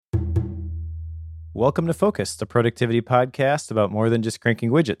Welcome to Focus, the productivity podcast about more than just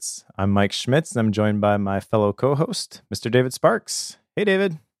cranking widgets. I'm Mike Schmitz, and I'm joined by my fellow co-host, Mr. David Sparks. Hey,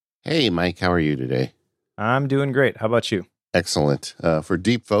 David. Hey, Mike, how are you today? I'm doing great. How about you? Excellent. For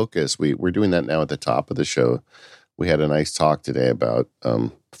Deep Focus, we're doing that now at the top of the show. We had a nice talk today about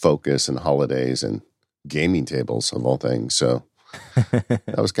focus and holidays and gaming tables, of all things. So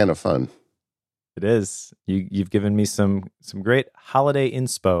that was kind of fun. It is. You've given me some great holiday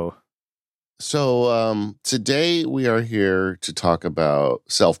inspo. So today we are here to talk about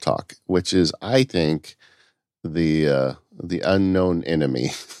self-talk, which is, I think, the unknown enemy,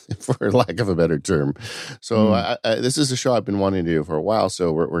 for lack of a better term. So this is a show I've been wanting to do for a while,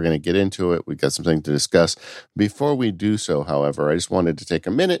 so we're going to get into it. We've got something to discuss. Before we do so, however, I just wanted to take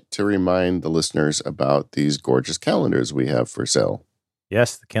a minute to remind the listeners about these gorgeous calendars we have for sale.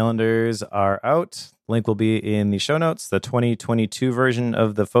 Yes, the calendars are out. Link will be in the show notes. The 2022 version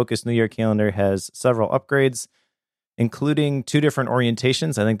of the Focus New Year calendar has several upgrades, including 2 different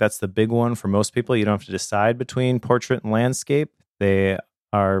orientations. I think that's the big one for most people. You don't have to decide between portrait and landscape. They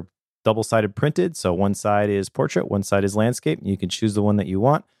are double-sided printed, so one side is portrait, one side is landscape. You can choose the one that you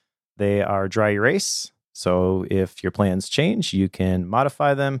want. They are dry erase, so if your plans change, you can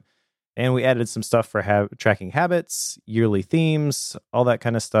modify them. And we added some stuff for tracking habits, yearly themes, all that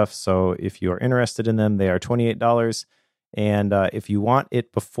kind of stuff. So if you are interested in them, they are $28. And if you want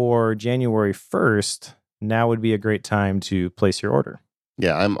it before January 1st, now would be a great time to place your order.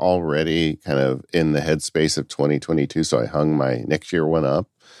 Yeah, I'm already kind of in the headspace of 2022, so I hung my next year one up,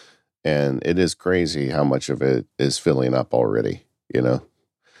 and it is crazy how much of it is filling up already,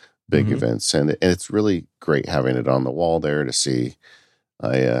 big events. And it's really great having it on the wall there to see.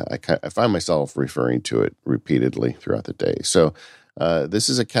 I find myself referring to it repeatedly throughout the day. So this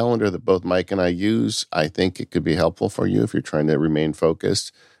is a calendar that both Mike and I use. I think it could be helpful for you if you're trying to remain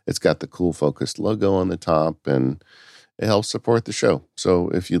focused. It's got the cool Focused logo on the top, and it helps support the show. So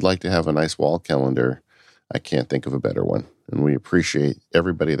if you'd like to have a nice wall calendar, I can't think of a better one. And we appreciate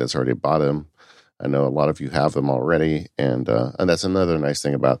everybody that's already bought them. I know a lot of you have them already, and that's another nice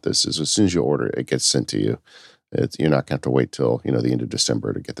thing about this is as soon as you order it, it gets sent to you. You're not going to have to wait till the end of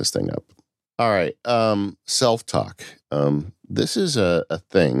December to get this thing up. All right, self-talk. This is a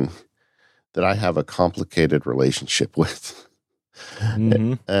thing that I have a complicated relationship with.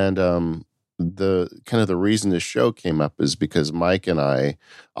 Mm-hmm. And the reason this show came up is because Mike and I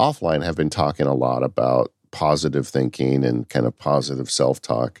offline have been talking a lot about positive thinking and kind of positive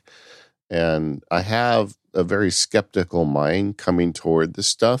self-talk. And I have a very skeptical mind coming toward this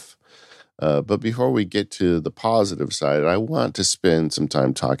stuff. But before we get to the positive side, I want to spend some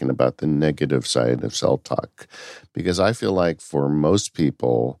time talking about the negative side of self-talk, because I feel like for most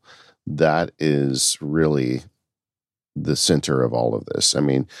people, that is really the center of all of this. I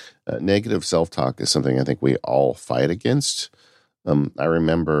mean, negative self-talk is something I think we all fight against. I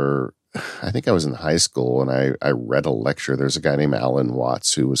remember, I think I was in high school and I read a lecture. There's a guy named Alan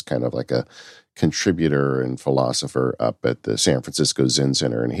Watts who was kind of like a contributor and philosopher up at the San Francisco Zen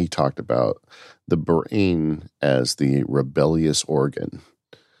Center, and he talked about the brain as the rebellious organ.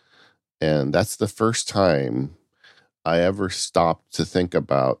 And that's the first time I ever stopped to think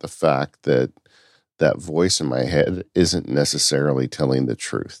about the fact that that voice in my head isn't necessarily telling the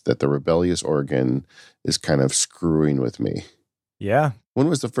truth, that the rebellious organ is kind of screwing with me. Yeah. When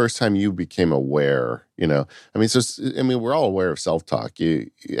was the first time you became aware? We're all aware of self-talk.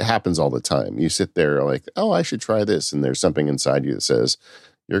 It happens all the time. You sit there like, oh, I should try this. And there's something inside you that says,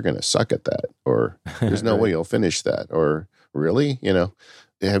 you're going to suck at that. Or there's no way you'll finish that. Or really,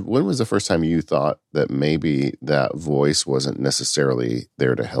 when was the first time you thought that maybe that voice wasn't necessarily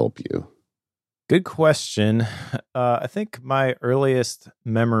there to help you? Good question. I think my earliest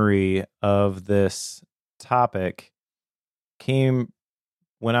memory of this topic came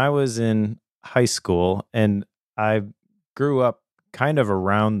when I was in high school, and I grew up kind of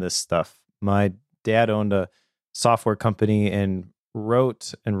around this stuff. My dad owned a software company and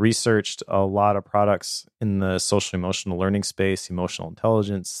wrote and researched a lot of products in the social emotional learning space, emotional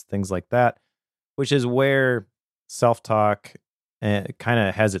intelligence, things like that, which is where self-talk kind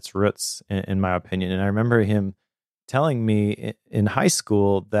of has its roots, in my opinion. And I remember him telling me in high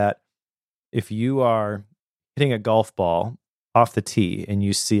school that if you are hitting a golf ball off the tee and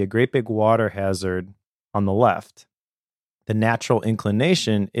you see a great big water hazard on the left, the natural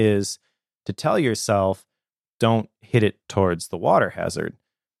inclination is to tell yourself, don't hit it towards the water hazard.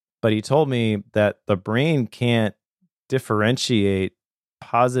 But he told me that the brain can't differentiate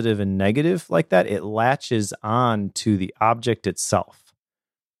positive and negative like that. It latches on to the object itself.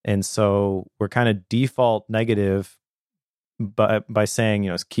 And so we're kind of default negative by saying,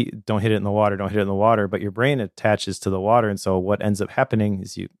 don't hit it in the water, don't hit it in the water, but your brain attaches to the water. And so what ends up happening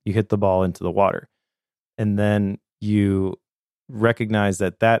is you hit the ball into the water. And then you recognize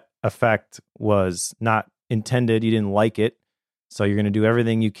that effect was not intended. You didn't like it. So you're going to do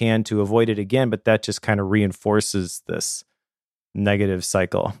everything you can to avoid it again. But that just kind of reinforces this negative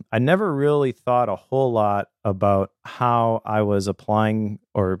cycle. I never really thought a whole lot about how I was applying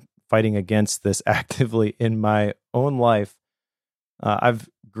or fighting against this actively in my own life. I've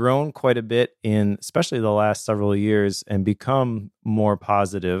grown quite a bit in especially the last several years and become more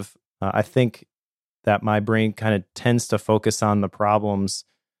positive. I think that my brain kind of tends to focus on the problems.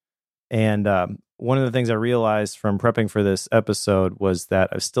 And one of the things I realized from prepping for this episode was that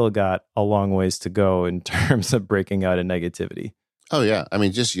I've still got a long ways to go in terms of breaking out of negativity. Oh, yeah. I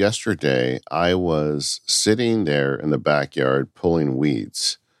mean, just yesterday, I was sitting there in the backyard pulling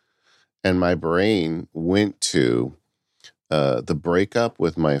weeds, and my brain went to the breakup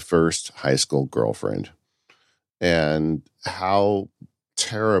with my first high school girlfriend and how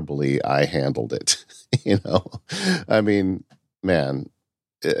terribly I handled it. I mean, man,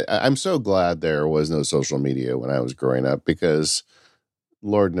 I'm so glad there was no social media when I was growing up, because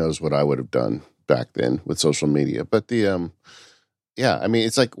Lord knows what I would have done back then with social media. But yeah, I mean,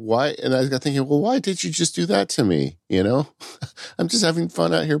 it's like, why? And I got thinking, well, why did you just do that to me? I'm just having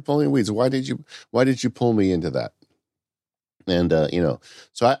fun out here pulling weeds. Why did you pull me into that? And,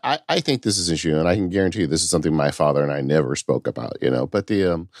 so I think this is an issue, and I can guarantee you this is something my father and I never spoke about,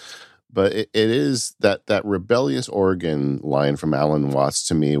 but it is that rebellious organ line from Alan Watts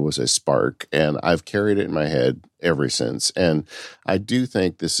to me was a spark, and I've carried it in my head ever since. And I do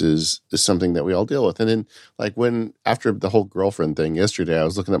think this is something that we all deal with. And then, like, after the whole girlfriend thing yesterday, I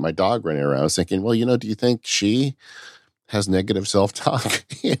was looking at my dog running around. I was thinking, well, do you think she has negative self-talk?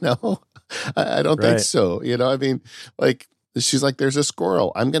 I don't think so. I mean, like, she's like, there's a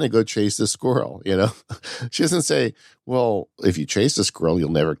squirrel. I'm going to go chase the squirrel. She doesn't say, well, if you chase the squirrel, you'll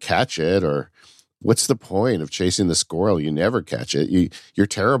never catch it. Or what's the point of chasing the squirrel? You never catch it. You're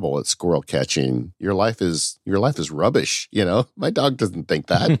terrible at squirrel catching. Your life is rubbish. My dog doesn't think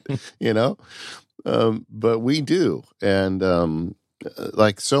that, but we do. And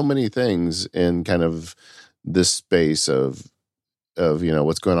like so many things in kind of this space of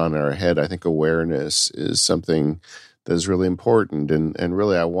what's going on in our head, I think awareness is something that is really important. And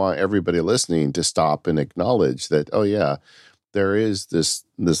really, I want everybody listening to stop and acknowledge that, oh, yeah, there is this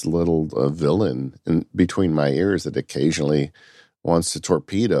little villain in between my ears that occasionally wants to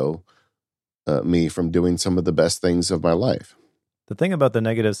torpedo me from doing some of the best things of my life. The thing about the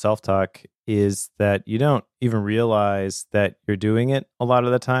negative self-talk is that you don't even realize that you're doing it a lot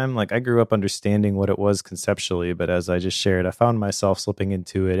of the time. Like, I grew up understanding what it was conceptually, but as I just shared, I found myself slipping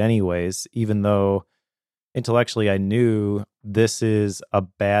into it anyways, even though intellectually I knew this is a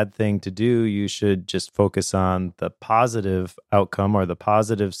bad thing to do. You should just focus on the positive outcome or the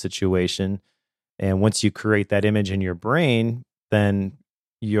positive situation. And once you create that image in your brain, then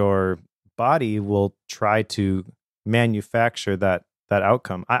your body will try to manufacture that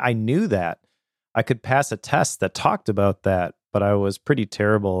outcome. I knew that. I could pass a test that talked about that, but I was pretty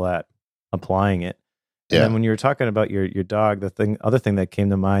terrible at applying it. And then when you were talking about your dog, the other thing that came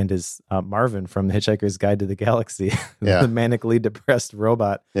to mind is Marvin from The Hitchhiker's Guide to the Galaxy, the manically depressed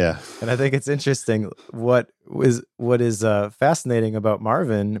robot. Yeah. And I think it's interesting. What is fascinating about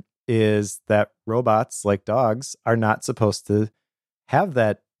Marvin is that robots, like dogs, are not supposed to have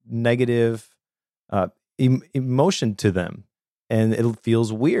that negative emotion to them. And it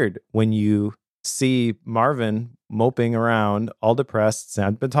feels weird when you see Marvin moping around all depressed. And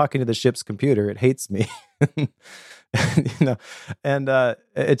I've been talking to the ship's computer. It hates me. And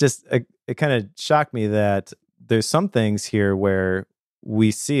it kind of shocked me that there's some things here where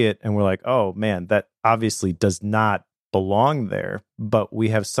we see it and we're like, oh man, that obviously does not belong there, but we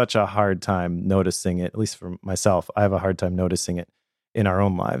have such a hard time noticing it. At least for myself, I have a hard time noticing it in our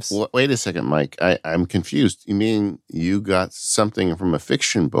own lives. Wait a second, Mike. I'm confused. You mean you got something from a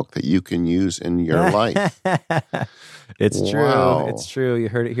fiction book that you can use in your life? It's true. Wow. It's true. You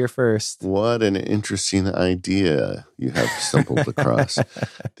heard it here first. What an interesting idea you have stumbled across.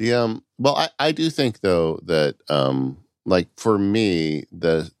 Well, I do think though that like for me,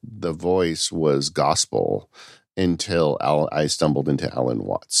 the voice was gospel until I stumbled into Alan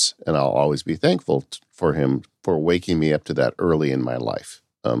Watts, and I'll always be thankful for him for waking me up to that early in my life.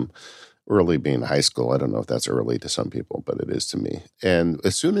 Early being high school, I don't know if that's early to some people, but it is to me. And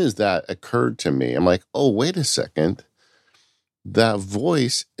as soon as that occurred to me, I'm like, oh, wait a second. That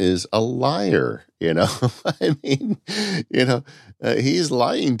voice is a liar, I mean, he's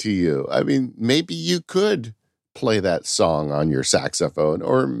lying to you. I mean, maybe you could play that song on your saxophone,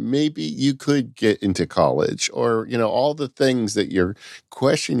 or maybe you could get into college, or, all the things that you're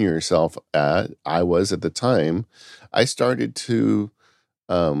questioning yourself at. I was at the time, I started to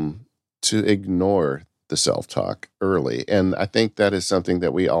ignore the self-talk early. And I think that is something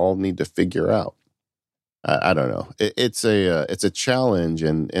that we all need to figure out. I don't know. It's a challenge,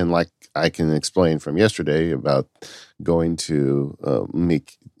 and like I can explain from yesterday about going to me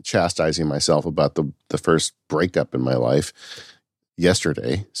chastising myself about the first breakup in my life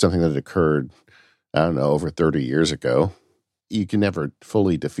yesterday, something that occurred, I don't know, over 30 years ago. You can never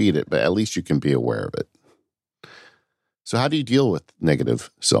fully defeat it, but at least you can be aware of it. So how do you deal with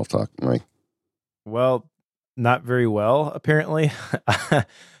negative self-talk, Mike? Well, not very well, apparently.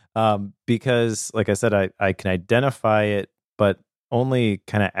 Because, like I said, I can identify it, but only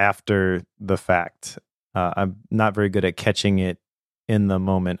kind of after the fact. I'm not very good at catching it in the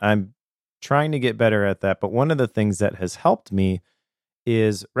moment. I'm trying to get better at that. But one of the things that has helped me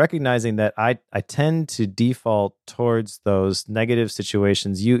is recognizing that I tend to default towards those negative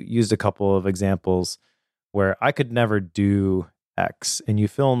situations. You used a couple of examples where I could never do X, and you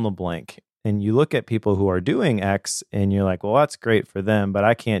fill in the blank. And you look at people who are doing X and you're like, well, that's great for them, but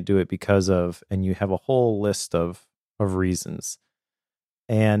I can't do it because of, and you have a whole list of reasons.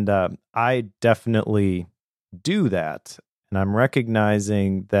 And I definitely do that. And I'm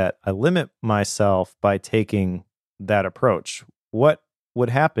recognizing that I limit myself by taking that approach. What would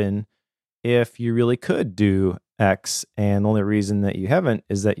happen if you really could do X, and the only reason that you haven't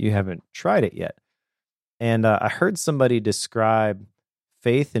is that you haven't tried it yet? And I heard somebody describe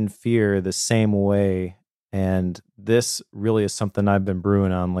faith and fear the same way. And this really is something I've been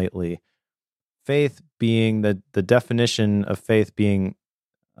brewing on lately. Faith being the definition of faith being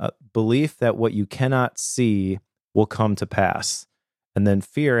belief that what you cannot see will come to pass. And then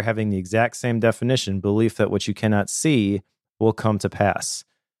fear having the exact same definition, belief that what you cannot see will come to pass.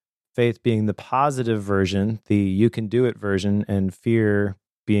 Faith being the positive version, the you can do it version, and fear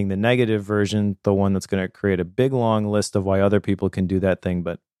being the negative version, the one that's going to create a big long list of why other people can do that thing,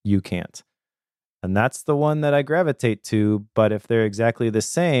 but you can't. And that's the one that I gravitate to. But if they're exactly the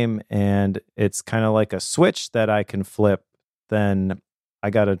same and it's kind of like a switch that I can flip, then I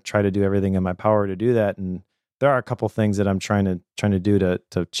got to try to do everything in my power to do that. And there are a couple things that I'm trying to do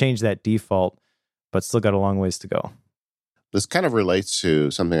to change that default, but still got a long ways to go. This kind of relates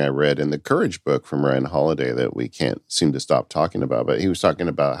to something I read in the Courage book from Ryan Holiday that we can't seem to stop talking about. But he was talking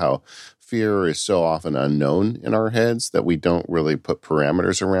about how fear is so often unknown in our heads that we don't really put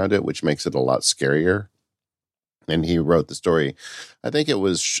parameters around it, which makes it a lot scarier. And he wrote the story, I think it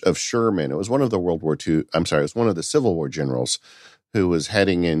was of Sherman. It was one of the it was one of the Civil War generals who was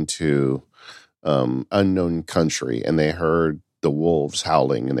heading into unknown country, and they heard the wolves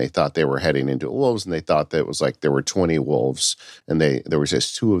howling, and they thought they were heading into wolves, and they thought that it was like there were 20 wolves, and there was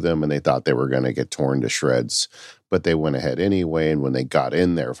just two of them, and they thought they were going to get torn to shreds, but they went ahead anyway. And when they got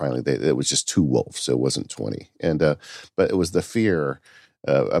in there, finally, it was just two wolves. It wasn't 20. And but it was the fear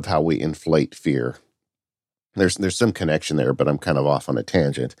of how we inflate fear. There's some connection there, but I'm kind of off on a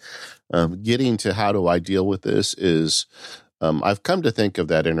tangent. Getting to how do I deal with this is I've come to think of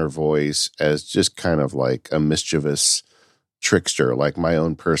that inner voice as just kind of like a mischievous trickster, like my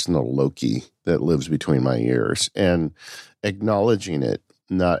own personal Loki that lives between my ears, and acknowledging it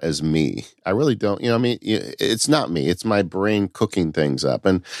not as me. I really don't, it's not me. It's my brain cooking things up.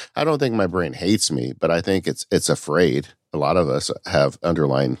 And I don't think my brain hates me, but I think it's afraid. A lot of us have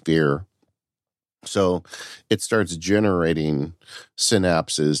underlying fear. So it starts generating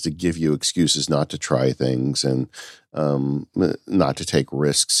synapses to give you excuses not to try things and not to take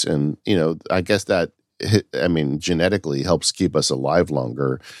risks. And, I guess that, genetically helps keep us alive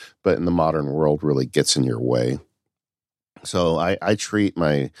longer, but in the modern world really gets in your way. So I treat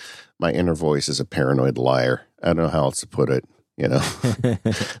my inner voice as a paranoid liar. I don't know how else to put it,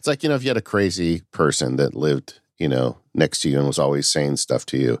 It's like, if you had a crazy person that lived, next to you and was always saying stuff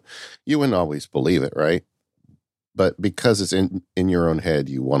to you, you wouldn't always believe it, right? But because it's in your own head,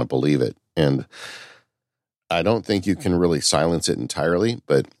 you want to believe it. And I don't think you can really silence it entirely,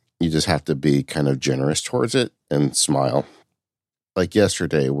 but you just have to be kind of generous towards it and smile. Like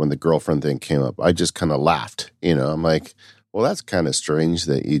yesterday when the girlfriend thing came up, I just kind of laughed. I'm like, well, that's kind of strange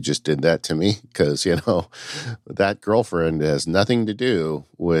that you just did that to me, because, that girlfriend has nothing to do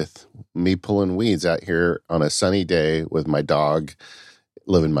with me pulling weeds out here on a sunny day with my dog,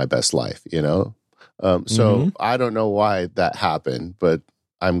 living my best life, So I don't know why that happened, but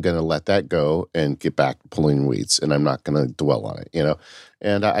I'm going to let that go and get back to pulling weeds, and I'm not going to dwell on it,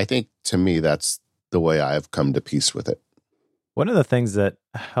 And I think, to me, that's the way I've come to peace with it. One of the things that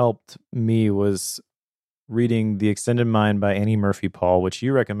helped me was reading The Extended Mind by Annie Murphy Paul, which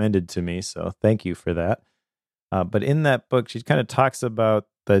you recommended to me, so thank you for that. But in that book, she kind of talks about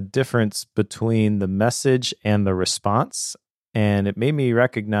the difference between the message and the response. And it made me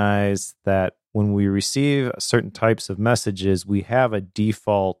recognize that when we receive certain types of messages, we have a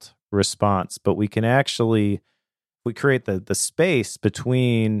default response, but we can actually, if we create the space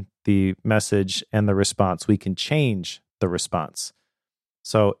between the message and the response, we can change the response.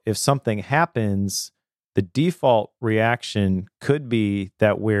 So if something happens, the default reaction could be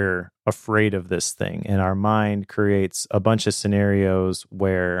that we're afraid of this thing, and our mind creates a bunch of scenarios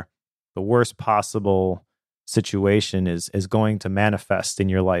where the worst possible situation is going to manifest in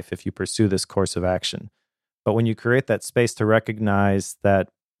your life if you pursue this course of action. But when you create that space to recognize that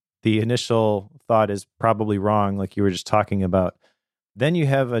the initial thought is probably wrong, like you were just talking about, then you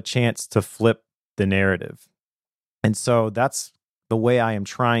have a chance to flip the narrative. And so that's the way I am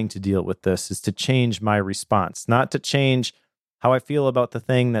trying to deal with this, is to change my response, not to change how I feel about the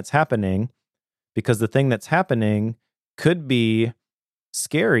thing that's happening, because the thing that's happening could be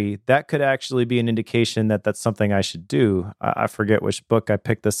scary. That could actually be an indication that that's something I should do. I forget which book I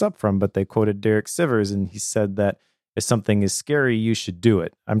picked this up from, but they quoted Derek Sivers, and he said that if something is scary, you should do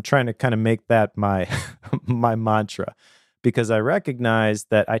it. I'm trying to kind of make that my my mantra, because I recognize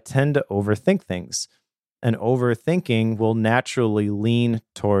that I tend to overthink things. And overthinking will naturally lean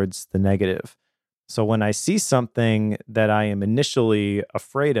towards the negative. So when I see something that I am initially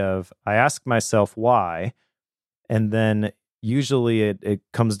afraid of, I ask myself why. And then usually it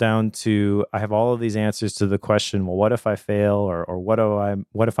comes down to, I have all of these answers to the question, well, what if I fail, or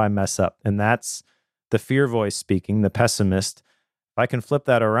what if I mess up? And that's the fear voice speaking, the pessimist. If I can flip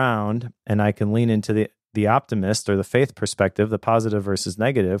that around and I can lean into the optimist or the faith perspective, the positive versus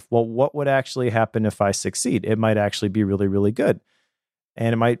negative, well, what would actually happen if I succeed? It might actually be really, really good.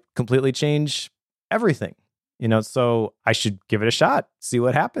 And it might completely change everything. So I should give it a shot, see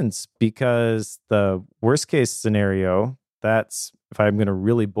what happens, because the worst case scenario, that's, if I'm going to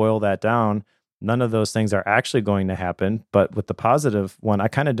really boil that down, none of those things are actually going to happen. But with the positive one, I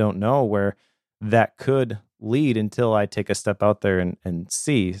kind of don't know where that could lead until I take a step out there and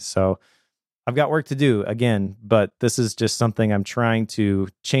see. So I've got work to do again, but this is just something I'm trying to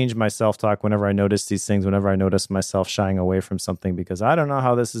change my self-talk whenever I notice these things, whenever I notice myself shying away from something because I don't know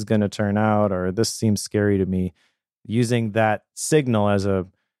how this is going to turn out, or this seems scary to me, using that signal as a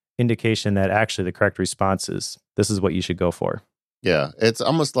indication that actually the correct response is, this is what you should go for. Yeah, it's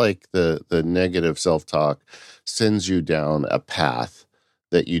almost like the negative self-talk sends you down a path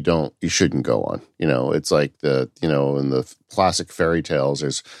that you shouldn't go on. It's like in the classic fairy tales,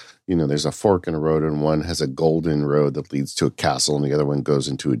 there's a fork in a road, and one has a golden road that leads to a castle, and the other one goes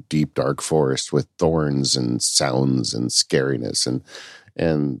into a deep, dark forest with thorns and sounds and scariness.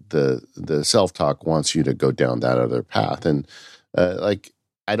 And the self-talk wants you to go down that other path. And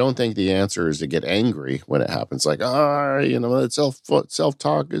I don't think the answer is to get angry when it happens. Like, that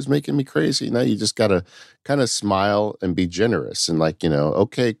self-talk is making me crazy. No, you just got to kind of smile and be generous and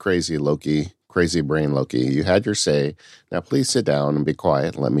okay, crazy Loki, crazy brain Loki, you had your say. Now please sit down and be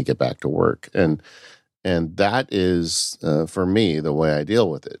quiet and let me get back to work. And that is, for me, the way I deal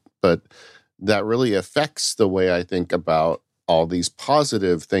with it. But that really affects the way I think about all these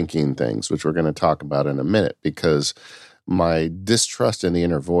positive thinking things, which we're going to talk about in a minute, because my distrust in the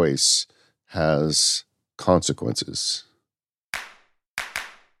inner voice has consequences.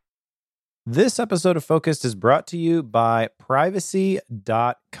 This episode of Focused is brought to you by Privacy.com.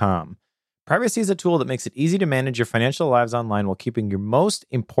 Privacy is a tool that makes it easy to manage your financial lives online while keeping your most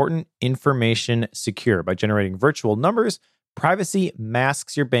important information secure. By generating virtual numbers, Privacy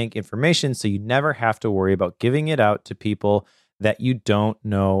masks your bank information so you never have to worry about giving it out to people that you don't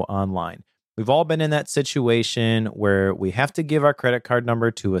know online. We've all been in that situation where we have to give our credit card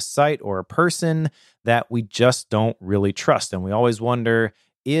number to a site or a person that we just don't really trust. And we always wonder,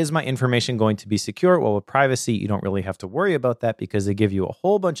 is my information going to be secure? Well, with Privacy, you don't really have to worry about that because they give you a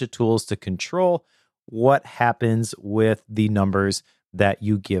whole bunch of tools to control what happens with the numbers that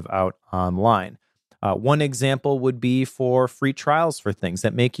you give out online. One example would be for free trials for things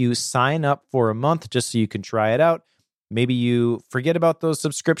that make you sign up for a month just so you can try it out. Maybe you forget about those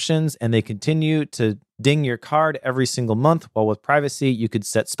subscriptions and they continue to ding your card every single month. Well, with Privacy, you could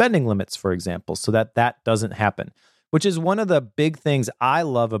set spending limits, for example, so that doesn't happen, which is one of the big things I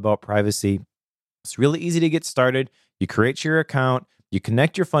love about Privacy. It's really easy to get started. You create your account, you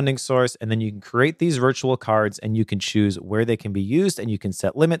connect your funding source, and then you can create these virtual cards and you can choose where they can be used and you can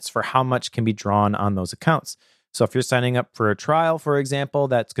set limits for how much can be drawn on those accounts. So if you're signing up for a trial, for example,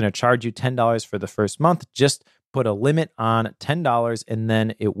 that's going to charge you $10 for the first month, just put a limit on $10 and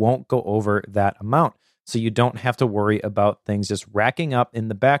then it won't go over that amount. so you don't have to worry about things just racking up in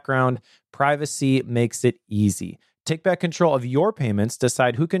the background. Privacy makes it easy. Take back control of your payments,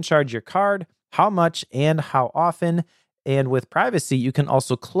 decide who can charge your card, how much, and how often. And with Privacy, you can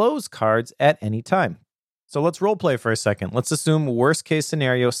also close cards at any time. So let's role play for a second. Let's assume worst case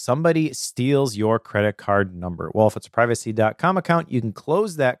scenario, somebody steals your credit card number. Well, if it's a privacy.com account, you can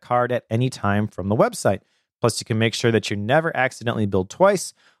close that card at any time from the website. Plus, you can make sure that you're never accidentally billed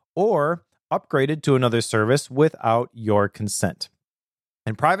twice or upgraded to another service without your consent.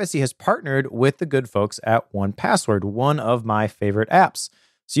 And Privacy has partnered with the good folks at 1Password, one of my favorite apps.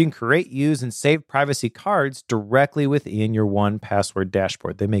 So you can create, use, and save privacy cards directly within your 1Password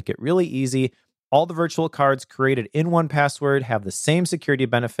dashboard. They make it really easy. All the virtual cards created in 1Password have the same security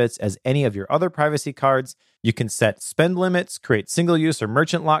benefits as any of your other privacy cards. You can set spend limits, create single-use or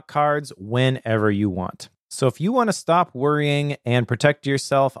merchant lock cards whenever you want. So if you want to stop worrying and protect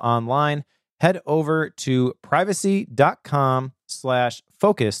yourself online, head over to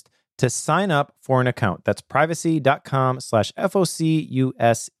privacy.com/focused to sign up for an account. That's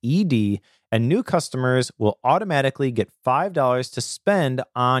privacy.com/FOCUSED. And new customers will automatically get $5 to spend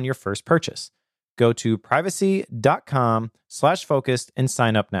on your first purchase. Go to privacy.com/focused and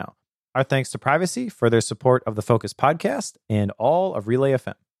sign up now. Our thanks to Privacy for their support of the Focus podcast and all of Relay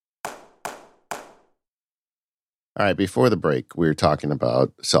FM. All right, before the break, we were talking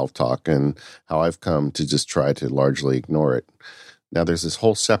about self-talk and how I've come to just try to largely ignore it. Now, there's this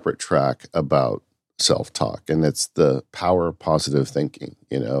whole separate track about self-talk, and it's the power of positive thinking,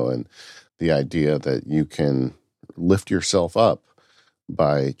 and the idea that you can lift yourself up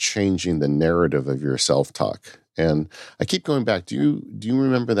by changing the narrative of your self-talk. And I keep going back. Do you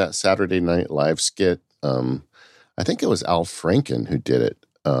remember that Saturday Night Live skit? I think it was Al Franken who did it,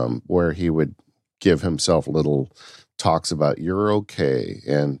 where he would give himself little talks about you're okay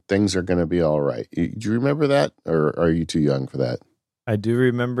and things are going to be all right. Do you remember that, or are you too young for that? I do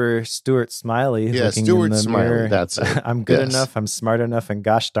remember Stuart Smiley. Yeah, looking Stuart in the Smiley. mirror. That's it. I'm good Yes. enough. I'm smart enough. And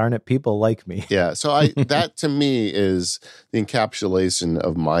gosh darn it, people like me. Yeah. So that to me is the encapsulation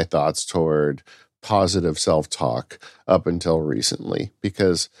of my thoughts toward positive self-talk up until recently,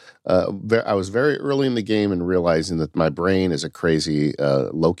 because I was very early in the game in realizing that my brain is a crazy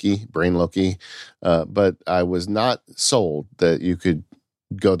brain Loki. But I was not sold that you could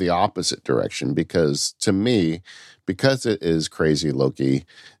go the opposite direction, because to me, because it is crazy Loki,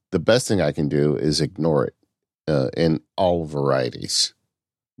 the best thing I can do is ignore it in all varieties.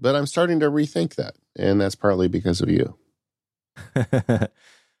 But I'm starting to rethink that, and that's partly because of you.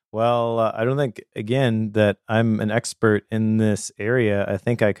 Well, I don't think, again, that I'm an expert in this area. I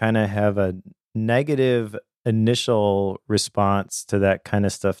think I kind of have a negative initial response to that kind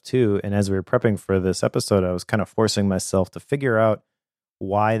of stuff too. And as we were prepping for this episode, I was kind of forcing myself to figure out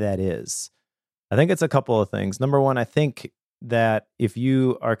why that is. I think it's a couple of things. Number one, I think that if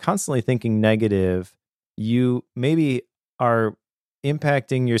you are constantly thinking negative, you maybe are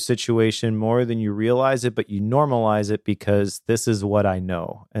impacting your situation more than you realize it, but you normalize it because this is what I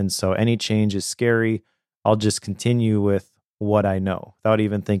know. And so any change is scary. I'll just continue with what I know without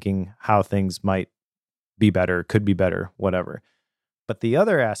even thinking how things might be better, could be better, whatever. But the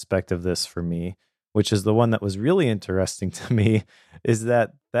other aspect of this for me, which is the one that was really interesting to me, is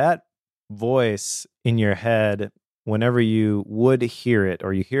that voice in your head, whenever you would hear it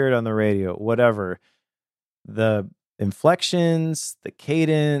or you hear it on the radio, whatever, the inflections, the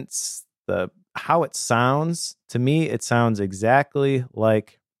cadence, the how it sounds, to me, it sounds exactly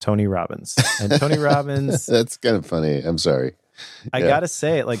like Tony Robbins. And Tony Robbins... That's kind of funny. I'm sorry. I gotta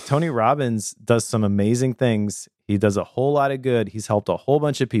say, like, Tony Robbins does some amazing things. He does a whole lot of good. He's helped a whole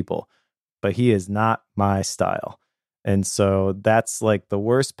bunch of people, but he is not my style. And so that's like the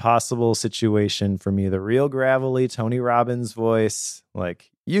worst possible situation for me. The real gravelly Tony Robbins voice,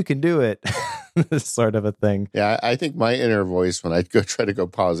 like, you can do it, sort of a thing. Yeah, I think my inner voice when I try to go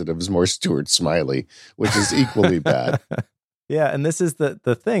positive is more Stuart Smiley, which is equally bad. Yeah, and this is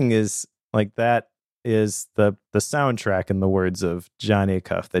the thing is, like, that is the soundtrack, in the words of John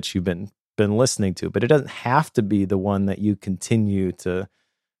Acuff, that you've been listening to, but it doesn't have to be the one that you continue to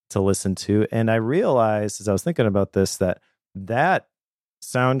listen to. And I realized as I was thinking about this that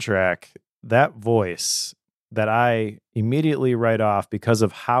soundtrack, that voice that I immediately write off because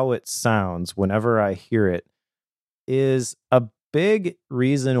of how it sounds whenever I hear it, is a big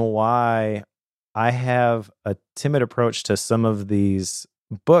reason why I have a timid approach to some of these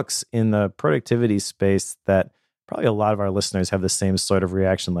books in the productivity space that probably a lot of our listeners have the same sort of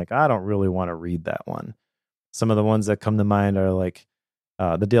reaction. Like, I don't really want to read that one. Some of the ones that come to mind are like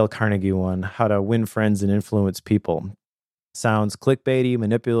the Dale Carnegie one, How to Win Friends and Influence People. sounds clickbaity,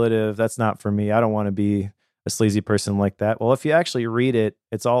 manipulative. That's not for me. I don't want to be a sleazy person like that. Well, if you actually read it,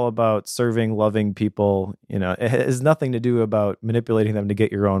 it's all about serving, loving people. It has nothing to do about manipulating them to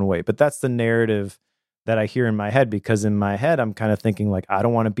get your own way. But that's the narrative that I hear in my head, because in my head, I'm kind of thinking like, I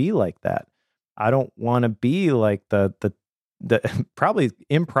don't want to be like that. I don't want to be like the probably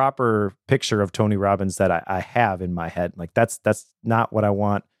improper picture of Tony Robbins that I have in my head. Like that's not what I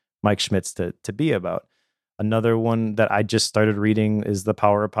want Mike Schmitz to be about. Another one that I just started reading is The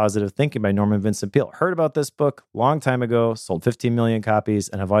Power of Positive Thinking by Norman Vincent Peale. Heard about this book long time ago, sold 15 million copies,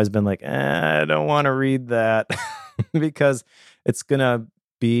 and I've always been like, I don't want to read that because it's going to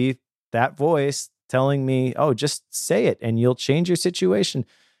be that voice telling me, oh, just say it and you'll change your situation.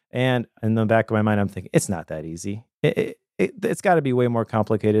 And in the back of my mind, I'm thinking, it's not that easy. It's got to be way more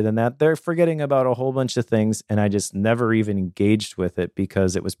complicated than that. They're forgetting about a whole bunch of things, and I just never even engaged with it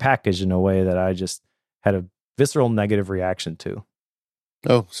because it was packaged in a way that I just had a visceral negative reaction to.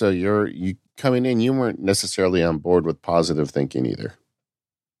 Oh, so you coming in, you weren't necessarily on board with positive thinking either.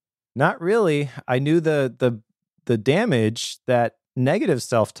 Not really. I knew the damage that negative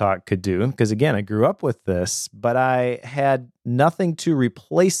self-talk could do, because again, I grew up with this, but I had nothing to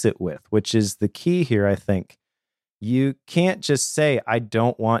replace it with, which is the key here, I think. You can't just say, I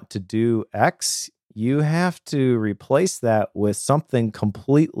don't want to do X. You have to replace that with something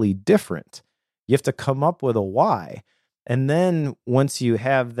completely different. You have to come up with a why. And then once you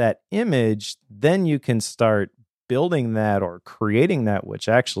have that image, then you can start building that or creating that, which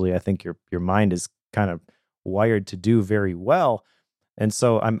actually I think your mind is kind of wired to do very well. And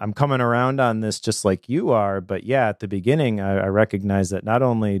so I'm coming around on this just like you are. But yeah, at the beginning, I recognize that not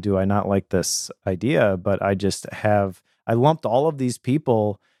only do I not like this idea, but I lumped all of these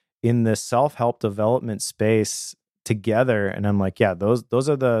people in this self-help development space together. And I'm like, yeah, those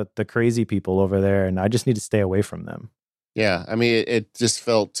are the crazy people over there. And I just need to stay away from them. Yeah. I mean, it just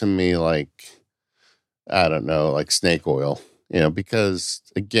felt to me like, I don't know, like snake oil, because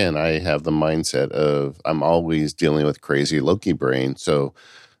again, I have the mindset of I'm always dealing with crazy Loki brain. So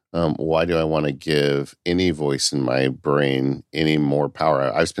why do I want to give any voice in my brain any more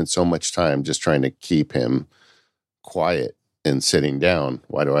power? I've spent so much time just trying to keep him quiet and sitting down.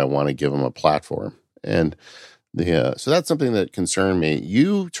 Why do I want to give him a platform? And so that's something that concerned me.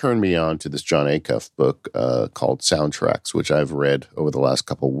 You turned me on to this Jon Acuff book called Soundtracks, which I've read over the last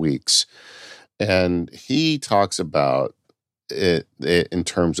couple of weeks. And he talks about it in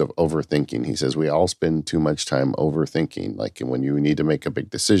terms of overthinking. He says we all spend too much time overthinking. Like when you need to make a big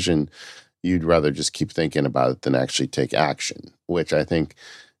decision, you'd rather just keep thinking about it than actually take action, which I think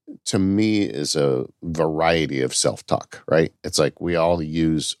to me is a variety of self-talk, right? It's like we all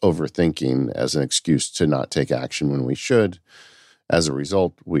use overthinking as an excuse to not take action when we should. As a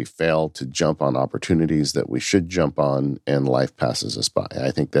result, we fail to jump on opportunities that we should jump on, and life passes us by.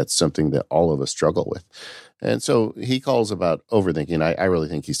 I think that's something that all of us struggle with. And so he calls about overthinking. I really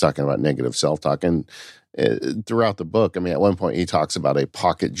think he's talking about negative self-talk. And throughout the book, I mean, at one point he talks about a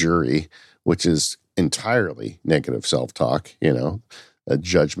pocket jury, which is entirely negative self-talk, a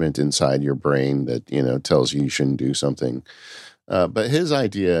judgment inside your brain that, tells you shouldn't do something. But his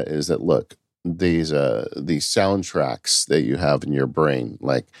idea is that, look, these soundtracks that you have in your brain,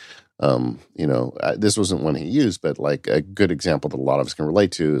 like, this wasn't one he used, but like a good example that a lot of us can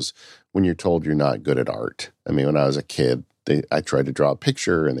relate to is when you're told you're not good at art. I mean, when I was a kid, I tried to draw a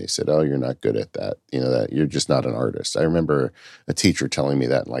picture and they said, oh, you're not good at that. That you're just not an artist. I remember a teacher telling me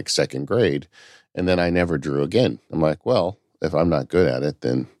that in like second grade, and then I never drew again. I'm like, well, if I'm not good at it,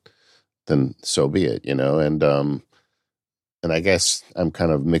 then so be it, and I guess I'm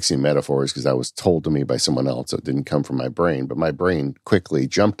kind of mixing metaphors because that was told to me by someone else. So it didn't come from my brain, but my brain quickly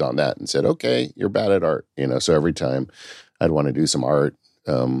jumped on that and said, okay, you're bad at art. So every time I'd want to do some art,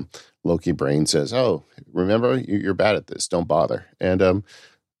 Loki brain says, oh, remember, you're bad at this. Don't bother. And then,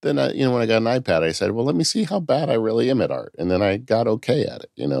 when I got an iPad, I said, well, let me see how bad I really am at art. And then I got okay at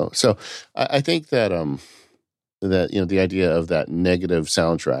it, So I think that, the idea of that negative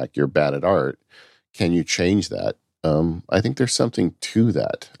soundtrack, you're bad at art, can you change that? I think there's something to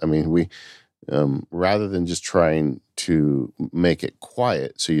that. I mean, we, rather than just trying to make it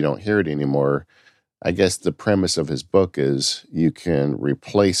quiet so you don't hear it anymore, I guess the premise of his book is you can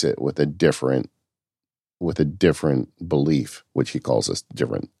replace it with a different belief, which he calls a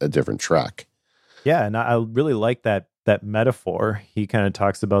different track. Yeah, and I really like that metaphor. He kind of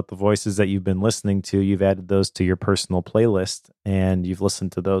talks about the voices that you've been listening to. You've added those to your personal playlist, and you've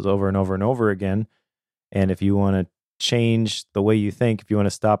listened to those over and over and over again. And if you want to change the way you think, if you want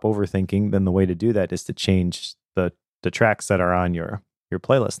to stop overthinking, then the way to do that is to change the tracks that are on your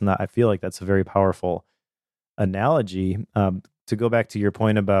playlist. And I feel like that's a very powerful analogy, to go back to your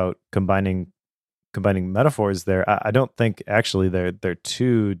point about combining metaphors there, I don't think actually they're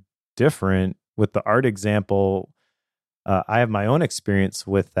too different. With the art example, I have my own experience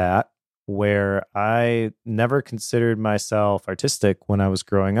with that, where I never considered myself artistic when I was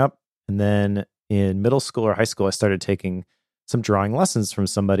growing up. And then in middle school or high school, I started taking some drawing lessons from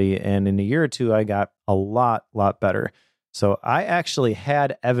somebody. And in a year or two, I got a lot better. So I actually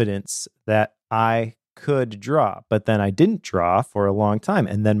had evidence that I could draw, but then I didn't draw for a long time.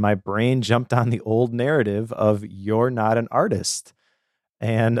 And then my brain jumped on the old narrative of you're not an artist.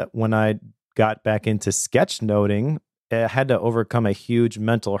 And when I got back into sketchnoting, I had to overcome a huge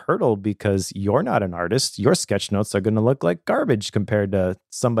mental hurdle because you're not an artist. Your sketch notes are going to look like garbage compared to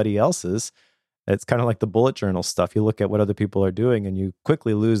somebody else's. It's kind of like the bullet journal stuff. You look at what other people are doing and you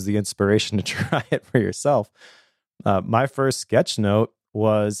quickly lose the inspiration to try it for yourself. My first sketch note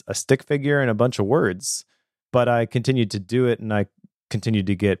was a stick figure and a bunch of words, but I continued to do it and I continued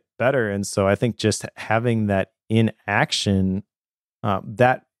to get better. And so I think just having that in action,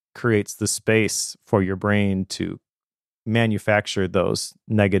 that creates the space for your brain to manufacture those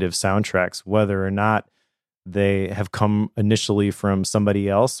negative soundtracks, whether or not they have come initially from somebody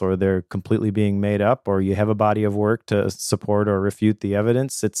else or they're completely being made up, or you have a body of work to support or refute the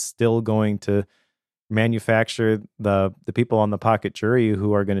evidence. It's still going to manufacture the people on the pocket jury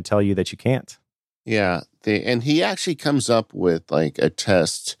who are going to tell you that you can't. Yeah. And he actually comes up with like a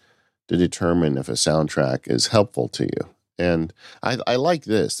test to determine if a soundtrack is helpful to you. And I like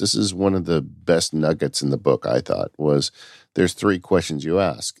this. This is one of the best nuggets in the book, I thought, was there's 3 questions you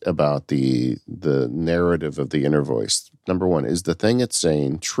ask about the narrative of the inner voice. Number 1, is the thing it's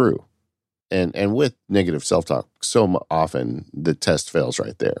saying true? And with negative self-talk, so often the test fails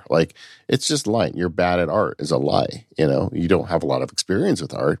right there. Like, it's just lying. You're bad at art is a lie. You know, you don't have a lot of experience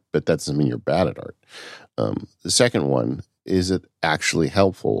with art, but that doesn't mean you're bad at art. The second one, is it actually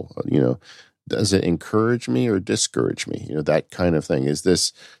helpful? You know, does it encourage me or discourage me? You know, that kind of thing. Is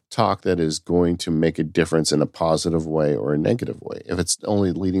this talk that is going to make a difference in a positive way or a negative way? If it's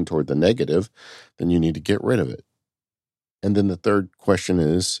only leading toward the negative, then you need to get rid of it. And then the third question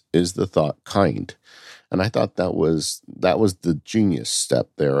is the thought kind? And I thought that was the genius step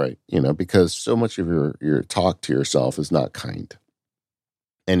there, right? You know, because so much of your talk to yourself is not kind.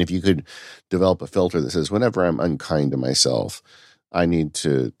 And if you could develop a filter that says, whenever I'm unkind to myself, I need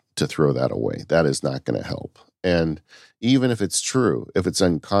to throw that away. That is not going to help. And even if it's true, if it's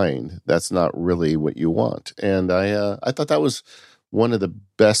unkind, that's not really what you want. And I thought that was one of the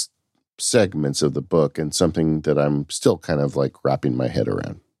best segments of the book and something that I'm still kind of like wrapping my head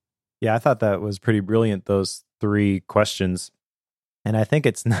around. Yeah, I thought that was pretty brilliant, those 3 questions. And I think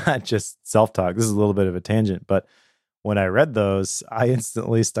it's not just self-talk. This is a little bit of a tangent, but when I read those, I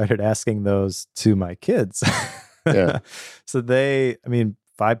instantly started asking those to my kids. Yeah. So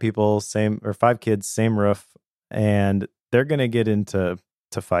 5 people, 5 kids, same roof, and they're going to get into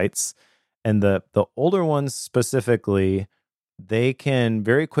fights. And the older ones specifically, they can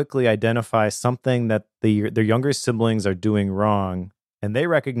very quickly identify something that their younger siblings are doing wrong, and they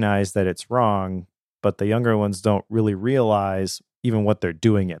recognize that it's wrong, but the younger ones don't really realize even what they're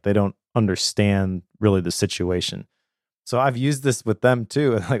doing yet. They don't understand really the situation. So I've used this with them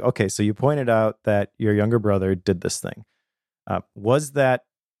too. Like, okay, so you pointed out that your younger brother did this thing. Was that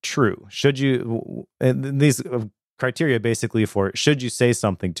true? Should you, and these criteria basically for, should you say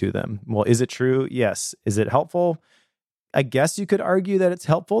something to them? Well, is it true? Yes. Is it helpful? I guess you could argue that it's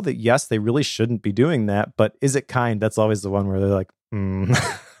helpful, that yes, they really shouldn't be doing that, but is it kind? That's always the one where they're like,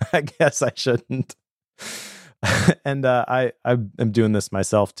 I guess I shouldn't. And I am doing this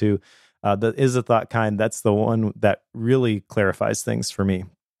myself too. The is a thought kind, that's the one that really clarifies things for me.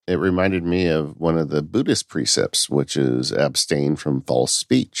 It reminded me of one of the Buddhist precepts, which is abstain from false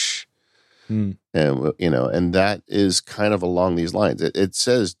speech. And, you know, and that is kind of along these lines. It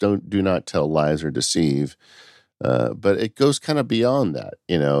says, do not tell lies or deceive. But it goes kind of beyond that.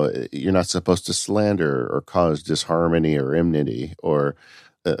 You know, you're not supposed to slander or cause disharmony or enmity or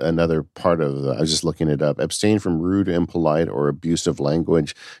another part of I was just looking it up. Abstain from rude, impolite, or abusive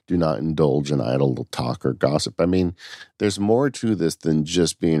language. Do not indulge in idle talk or gossip. I mean, there's more to this than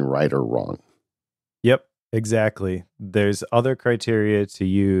just being right or wrong. Yep, exactly. There's other criteria to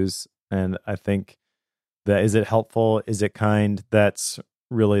use. And I think that, is it helpful? Is it kind? That's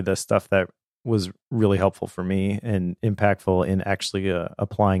really the stuff that was really helpful for me and impactful in actually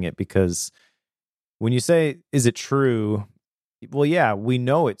applying it. Because when you say, is it true? Well, yeah, we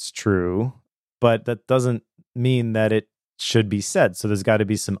know it's true, but that doesn't mean that it should be said. So there's got to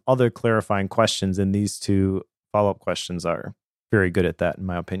be some other clarifying questions, and these 2 follow-up questions are very good at that, in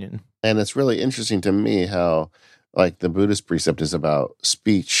my opinion. And it's really interesting to me how, like, the Buddhist precept is about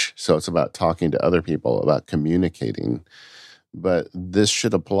speech. So it's about talking to other people, about communicating. But this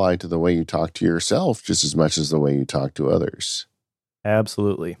should apply to the way you talk to yourself just as much as the way you talk to others.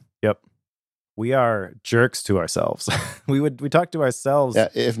 Absolutely. Yep. We are jerks to ourselves. We talk to ourselves. Yeah,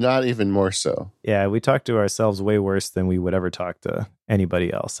 if not even more so. Yeah, we talk to ourselves way worse than we would ever talk to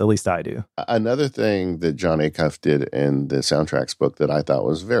anybody else. At least I do. Another thing that John Acuff did in the Soundtracks book that I thought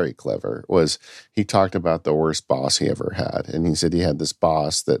was very clever was he talked about the worst boss he ever had. And he said he had this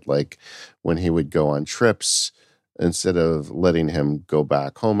boss that, like, when he would go on trips, instead of letting him go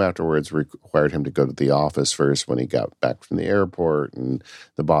back home afterwards, required him to go to the office first when he got back from the airport. And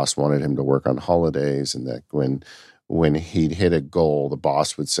the boss wanted him to work on holidays, and that when he'd hit a goal, the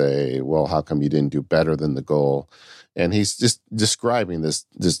boss would say, well, how come you didn't do better than the goal? And he's just describing this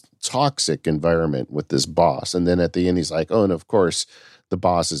toxic environment with this boss. And then at the end, he's like, oh, and of course, the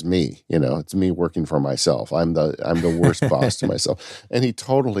boss is me. You know, it's me working for myself. I'm the worst boss to myself. And he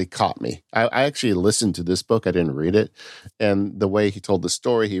totally caught me. I actually listened to this book. I didn't read it. And the way he told the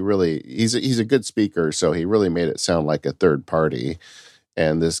story, he's a good speaker. So he really made it sound like a third party.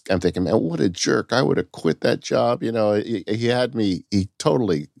 And I'm thinking, man, what a jerk. I would have quit that job. You know, he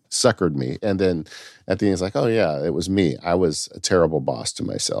totally suckered me. And then at the end, he's like, oh, yeah, it was me. I was a terrible boss to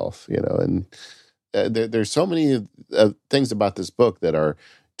myself, you know. And there's so many things about this book that are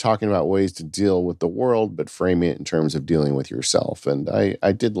talking about ways to deal with the world, but framing it in terms of dealing with yourself. And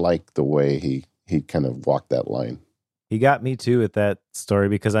I did like the way he kind of walked that line. He got me too with that story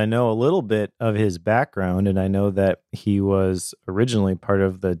because I know a little bit of his background, and I know that he was originally part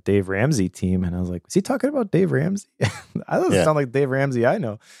of the Dave Ramsey team. And I was like, was he talking about Dave Ramsey? I doesn't sound like Dave Ramsey I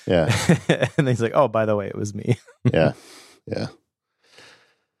know. Yeah. And he's like, oh, by the way, it was me. Yeah. Yeah.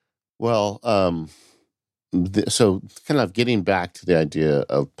 Well, so kind of getting back to the idea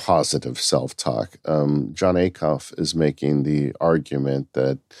of positive self-talk, John Acuff is making the argument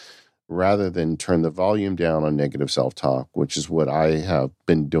that rather than turn the volume down on negative self-talk, which is what I have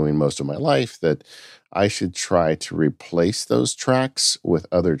been doing most of my life, that I should try to replace those tracks with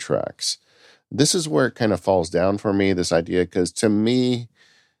other tracks. This is where it kind of falls down for me, this idea, because to me,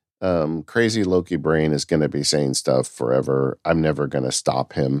 crazy Loki brain is going to be saying stuff forever. I'm never going to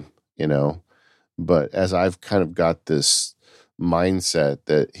stop him, you know? But as I've kind of got this mindset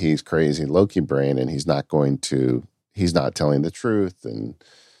that he's crazy Loki brain and he's not telling the truth. And,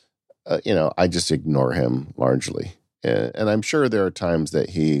 you know, I just ignore him largely. And I'm sure there are times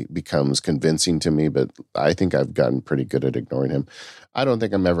that he becomes convincing to me, but I think I've gotten pretty good at ignoring him. I don't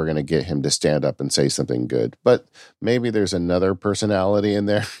think I'm ever going to get him to stand up and say something good, but maybe there's another personality in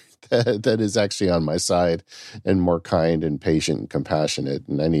there that is actually on my side and more kind and patient and compassionate.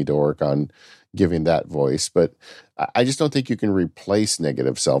 And I need to work on giving that voice. But I just don't think you can replace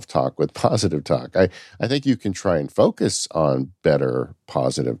negative self-talk with positive talk. I think you can try and focus on better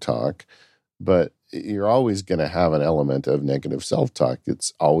positive talk, but you're always going to have an element of negative self-talk.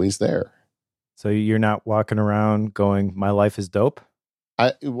 It's always there. So you're not walking around going, my life is dope?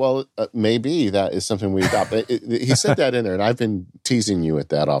 Maybe that is something we adopt. He said that in there, and I've been teasing you with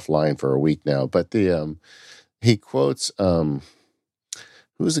that offline for a week now. But he quotes, who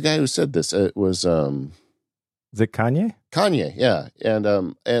was the guy who said this? It was, is it Kanye? Kanye, yeah. And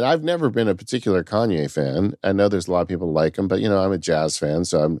I've never been a particular Kanye fan. I know there's a lot of people like him, but, you know, I'm a jazz fan,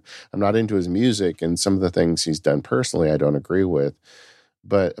 so I'm not into his music, and some of the things he's done personally I don't agree with.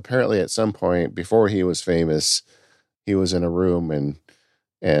 But apparently at some point before he was famous, he was in a room and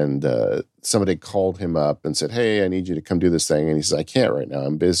somebody called him up and said, hey, I need you to come do this thing. And he says, I can't right now.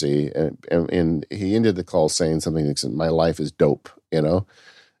 I'm busy. And he ended the call saying something like, my life is dope, you know?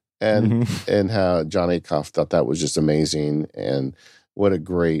 And how John Acuff thought that was just amazing. And what a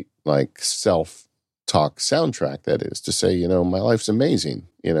great, like, self-talk soundtrack that is to say, you know, my life's amazing,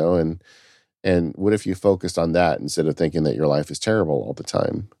 you know? And what if you focused on that instead of thinking that your life is terrible all the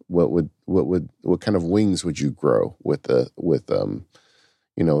time? What kind of wings would you grow with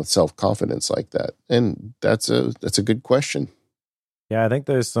you know, self-confidence like that? And that's a good question. Yeah, I think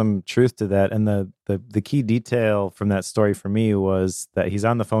there's some truth to that. And the key detail from that story for me was that he's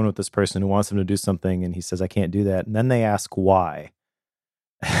on the phone with this person who wants him to do something, and he says, I can't do that. And then they ask why.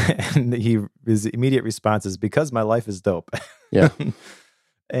 And his immediate response is, because my life is dope. Yeah.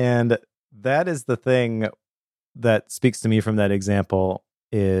 And that is the thing that speaks to me from that example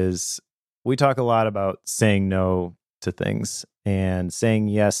is we talk a lot about saying no to things and saying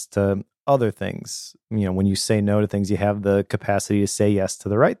yes to other things. You know, when you say no to things, you have the capacity to say yes to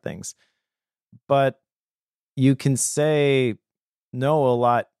the right things. But you can say no a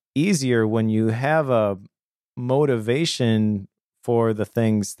lot easier when you have a motivation for the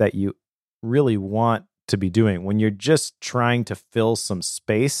things that you really want to be doing. When you're just trying to fill some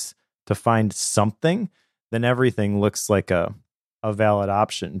space to find something, then everything looks like a valid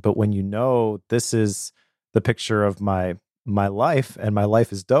option. But when you know this is the picture of my life and my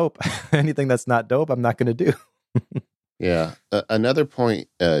life is dope, anything that's not dope, I'm not going to do. Yeah. Another point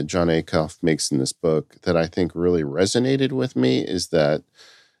Jon Acuff makes in this book that I think really resonated with me is that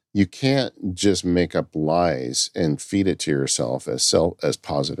you can't just make up lies and feed it to yourself as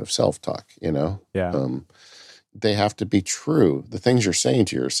positive self-talk, you know? Yeah. They have to be true, the things you're saying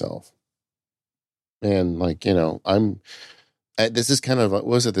to yourself. And like, you know, this is kind of, what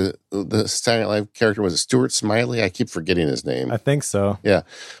was it, the Saturday Night Live character, was it Stuart Smiley? I keep forgetting his name. I think so. Yeah.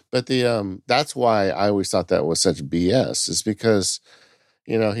 But that's why I always thought that was such BS, is because,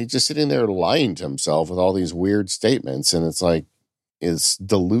 you know, he's just sitting there lying to himself with all these weird statements, and it's like, it's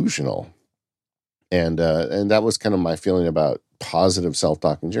delusional. And that was kind of my feeling about positive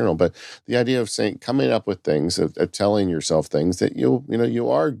self-talk in general. But the idea of coming up with things, of telling yourself things that you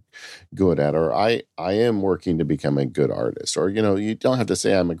are good at, or I am working to become a good artist, or, you know, you don't have to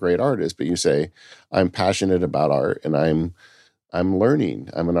say I'm a great artist, but you say I'm passionate about art and I'm learning.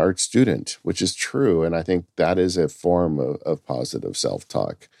 I'm an art student, which is true. And I think that is a form of positive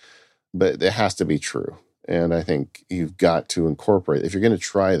self-talk, but it has to be true. And I think you've got to incorporate, if you're going to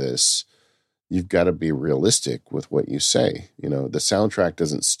try this, you've got to be realistic with what you say. You know, the soundtrack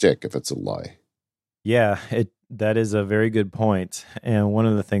doesn't stick if it's a lie. Yeah, that is a very good point. And one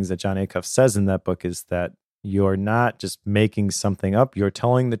of the things that Jon Acuff says in that book is that you're not just making something up, you're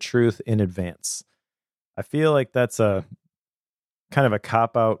telling the truth in advance. I feel like that's a kind of a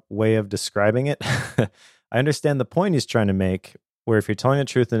cop-out way of describing it. I understand the point he's trying to make, where if you're telling the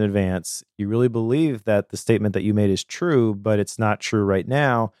truth in advance, you really believe that the statement that you made is true, but it's not true right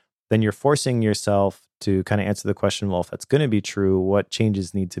now, then you're forcing yourself to kind of answer the question, well, if that's going to be true, what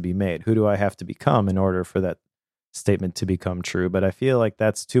changes need to be made? Who do I have to become in order for that statement to become true? But I feel like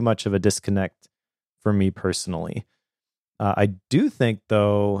that's too much of a disconnect for me personally. I do think,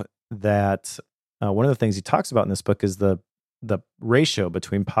 though, that one of the things he talks about in this book is the ratio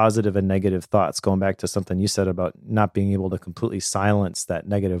between positive and negative thoughts, going back to something you said about not being able to completely silence that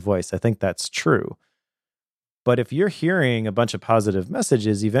negative voice. I think that's true. But if you're hearing a bunch of positive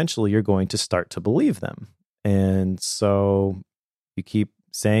messages, eventually you're going to start to believe them. And so you keep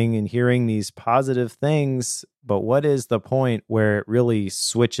saying and hearing these positive things, but what is the point where it really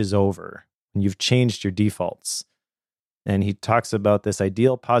switches over and you've changed your defaults? And he talks about this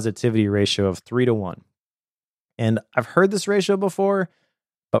ideal positivity ratio of 3-1. And I've heard this ratio before,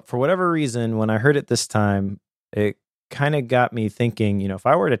 but for whatever reason, when I heard it this time, it kind of got me thinking, you know, if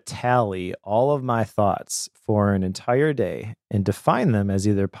I were to tally all of my thoughts for an entire day and define them as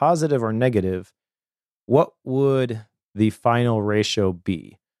either positive or negative, what would the final ratio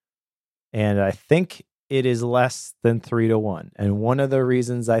be? And I think it is less than 3-1. And one of the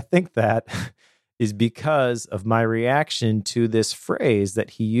reasons I think that is because of my reaction to this phrase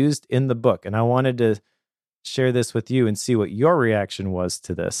that he used in the book. And I wanted to share this with you and see what your reaction was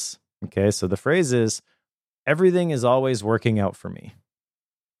to this. Okay, so the phrase is, everything is always working out for me.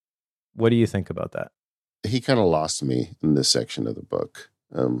 What do you think about that? He kind of lost me in this section of the book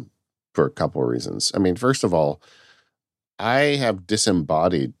for a couple of reasons. I mean, first of all, I have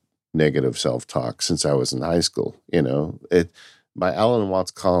disembodied negative self-talk since I was in high school. You know, by Alan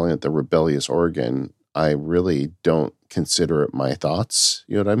Watts calling it the rebellious organ, I really don't consider it my thoughts.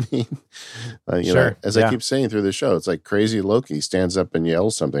 You know what I mean? You know, as I keep saying through the show, it's like Crazy Loki stands up and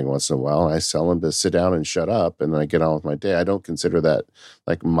yells something once in a while. And I tell him to sit down and shut up, and then I get on with my day. I don't consider that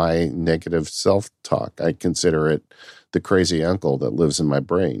like my negative self-talk. I consider it the crazy uncle that lives in my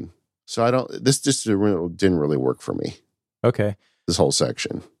brain. So this just didn't really work for me. Okay. This whole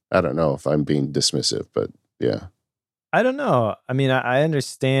section. I don't know if I'm being dismissive, but yeah. I don't know. I mean, I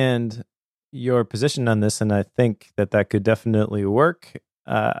understand your position on this, and I think that could definitely work.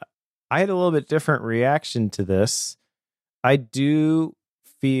 I had a little bit different reaction to this. I do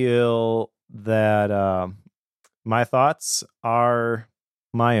feel that my thoughts are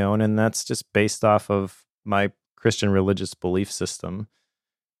my own, and that's just based off of my Christian religious belief system.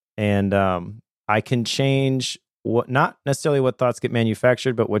 And I can change not necessarily what thoughts get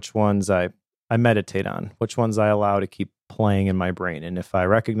manufactured, but which ones I meditate on, which ones I allow to keep playing in my brain. And if I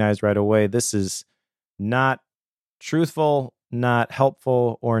recognize right away, this is not truthful, not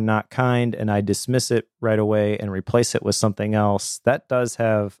helpful, or not kind, and I dismiss it right away and replace it with something else, that does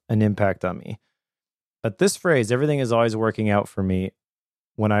have an impact on me. But this phrase, everything is always working out for me,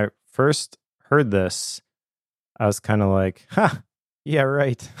 when I first heard this, I was kind of like, yeah,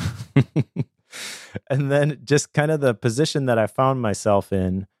 right. And then just kind of the position that I found myself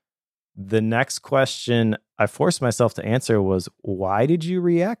in, the next question I forced myself to answer was, why did you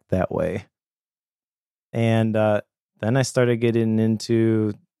react that way? And then I started getting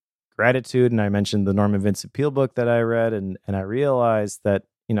into gratitude, and I mentioned the Norman Vincent Peale book that I read, and I realized that,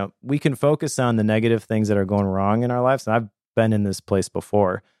 we can focus on the negative things that are going wrong in our lives. And I've been in this place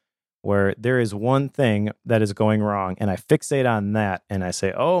before where there is one thing that is going wrong, and I fixate on that, and I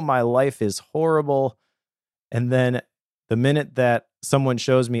say, oh, my life is horrible. And then the minute that someone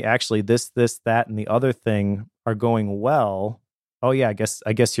shows me actually this, that, and the other thing are going well, oh yeah,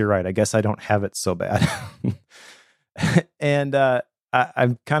 I guess you're right. I guess I don't have it so bad. And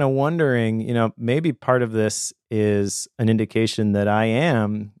I'm kind of wondering, maybe part of this is an indication that I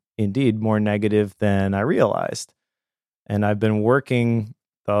am indeed more negative than I realized. And I've been working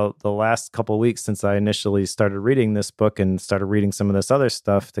the last couple of weeks since I initially started reading this book and started reading some of this other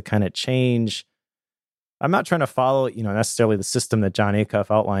stuff to kind of change. I'm not trying to follow, necessarily the system that Jon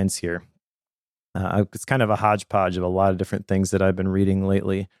Acuff outlines here. It's kind of a hodgepodge of a lot of different things that I've been reading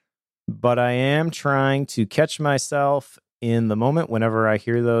lately. But I am trying to catch myself in the moment whenever I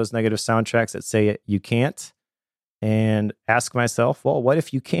hear those negative soundtracks that say you can't, and ask myself, well, what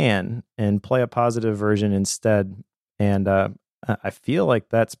if you can, and play a positive version instead. And I feel like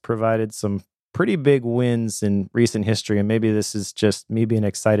that's provided some pretty big wins in recent history. And maybe this is just me being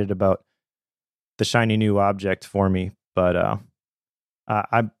excited about the shiny new object for me. But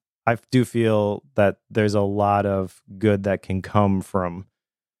I do feel that there's a lot of good that can come from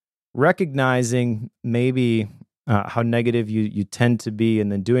recognizing maybe how negative you tend to be,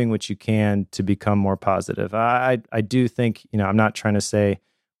 and then doing what you can to become more positive. I do think, I'm not trying to say,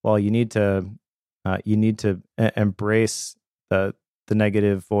 well, you need to embrace the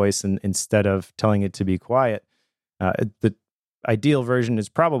negative voice, and instead of telling it to be quiet. The ideal version is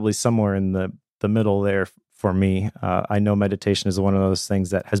probably somewhere in the middle there for me. I know meditation is one of those things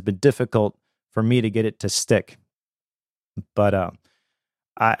that has been difficult for me to get it to stick. But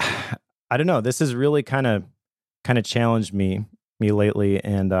I don't know. This has really kind of challenged me lately,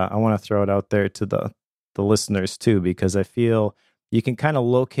 and I want to throw it out there to the listeners too, because I feel you can kind of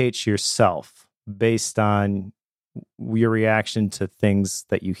locate yourself based on your reaction to things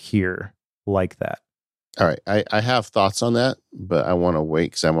that you hear like that. All right. I have thoughts on that, but I want to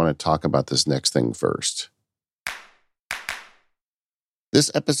wait because I want to talk about this next thing first.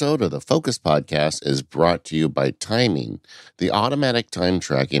 This episode of the Focus Podcast is brought to you by Timing, the automatic time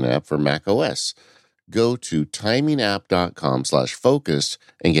tracking app for macOS. Go to timingapp.com/focus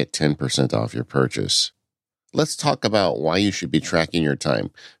and get 10% off your purchase. Let's talk about why you should be tracking your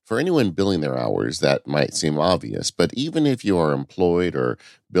time. For anyone billing their hours, that might seem obvious, but even if you are employed or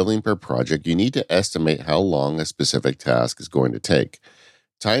billing per project, you need to estimate how long a specific task is going to take.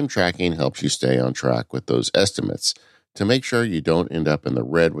 Time tracking helps you stay on track with those estimates to make sure you don't end up in the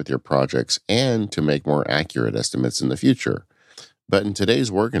red with your projects, and to make more accurate estimates in the future. But in today's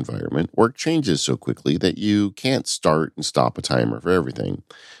work environment, work changes so quickly that you can't start and stop a timer for everything.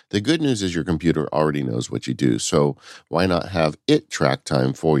 The good news is your computer already knows what you do, so why not have it track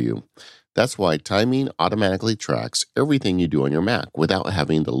time for you? That's why Timing automatically tracks everything you do on your Mac without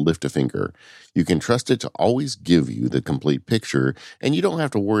having to lift a finger. You can trust it to always give you the complete picture, and you don't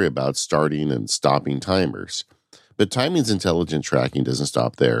have to worry about starting and stopping timers. But Timing's intelligent tracking doesn't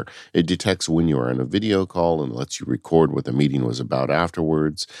stop there. It detects when you are on a video call and lets you record what the meeting was about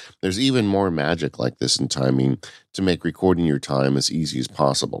afterwards. There's even more magic like this in Timing to make recording your time as easy as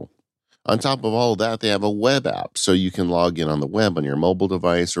possible. On top of all of that, they have a web app, so you can log in on the web on your mobile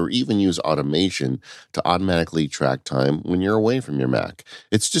device, or even use automation to automatically track time when you're away from your Mac.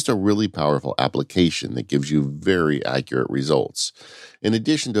 It's just a really powerful application that gives you very accurate results. In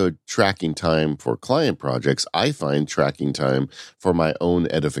addition to tracking time for client projects, I find tracking time for my own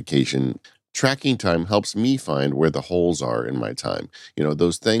edification. Tracking time helps me find where the holes are in my time.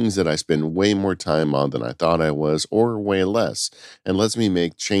 Those things that I spend way more time on than I thought I was, or way less, and lets me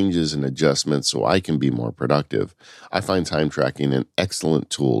make changes and adjustments so I can be more productive. I find time tracking an excellent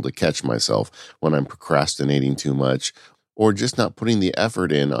tool to catch myself when I'm procrastinating too much, or just not putting the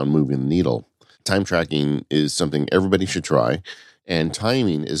effort in on moving the needle. Time tracking is something everybody should try, and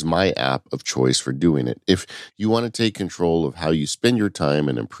Timing is my app of choice for doing it. If you want to take control of how you spend your time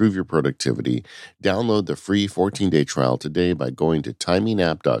and improve your productivity, download the free 14-day trial today by going to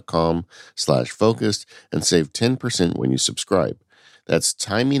timingapp.com/focused and save 10% when you subscribe. That's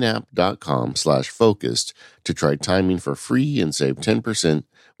timingapp.com/focused to try Timing for free and save 10%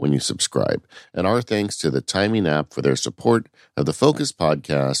 when you subscribe. And our thanks to the Timing app for their support of the Focus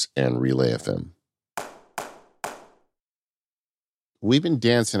Podcast and Relay FM. we've been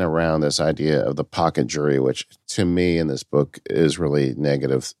dancing around this idea of the pocket jury, which to me in this book is really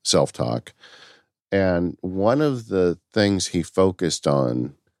negative self-talk. And one of the things he focused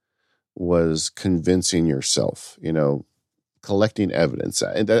on was convincing yourself, collecting evidence.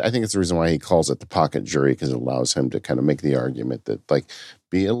 And I think it's the reason why he calls it the pocket jury, because it allows him to kind of make the argument that, like,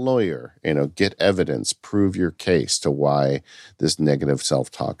 be a lawyer, get evidence, prove your case to why this negative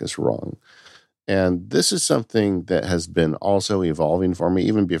self-talk is wrong. And this is something that has been also evolving for me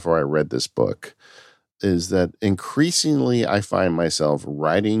even before I read this book, is that increasingly I find myself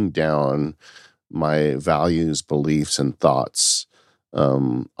writing down my values, beliefs, and thoughts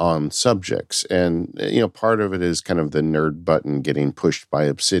on subjects. And, part of it is kind of the nerd button getting pushed by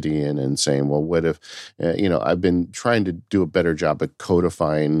Obsidian and saying, well, what if, I've been trying to do a better job at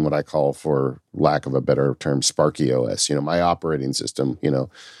codifying what I call, for lack of a better term, Sparky OS, my operating system,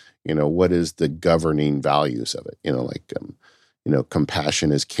 what is the governing values of it?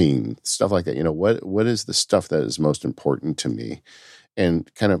 Compassion is king, stuff like that. What is the stuff that is most important to me?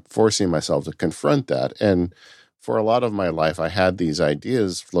 And kind of forcing myself to confront that. And for a lot of my life, I had these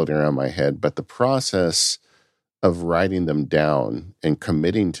ideas floating around my head, but the process of writing them down and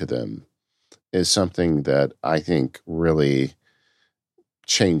committing to them is something that I think really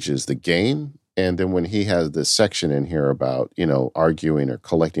changes the game. And then when he has this section in here about, arguing or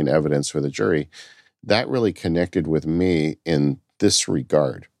collecting evidence for the jury, that really connected with me in this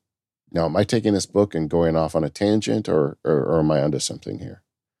regard. Now, am I taking this book and going off on a tangent, or am I onto something here?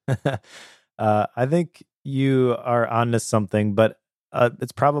 I think you are onto something, but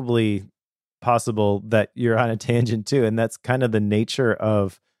it's probably possible that you're on a tangent too. And that's kind of the nature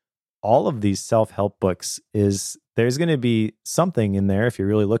of all of these self-help books, is there's going to be something in there, if you're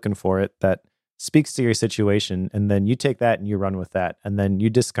really looking for it, that speaks to your situation. And then you take that and you run with that. And then you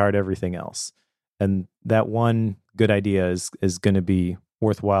discard everything else. And that one good idea is going to be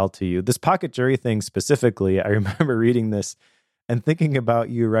worthwhile to you. This pocket jury thing specifically, I remember reading this and thinking about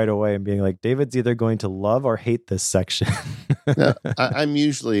you right away and being like, David's either going to love or hate this section. No, I'm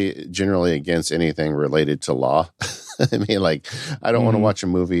usually generally against anything related to law. I mean, I don't want to watch a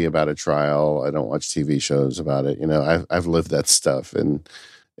movie about a trial. I don't watch TV shows about it. I've lived that stuff, and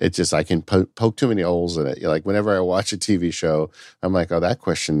it just, I can poke too many holes in it. Whenever I watch a TV show, I'm like, oh, that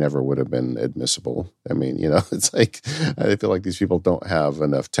question never would have been admissible. I mean, it's like, I feel like these people don't have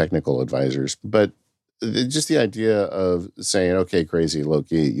enough technical advisors. But just the idea of saying, okay, crazy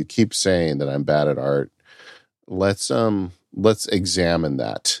Loki, you keep saying that I'm bad at art. Let's examine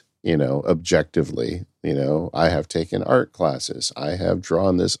that, objectively. I have taken art classes. I have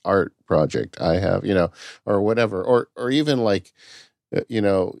drawn this art project. I have, or whatever, or even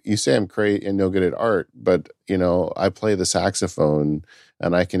you say I'm great and no good at art, but, I play the saxophone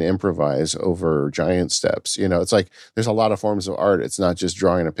and I can improvise over giant steps. It's like there's a lot of forms of art. It's not just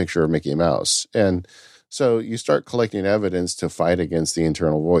drawing a picture of Mickey Mouse. And so you start collecting evidence to fight against the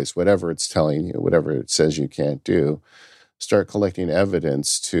internal voice, whatever it's telling you, whatever it says you can't do. Start collecting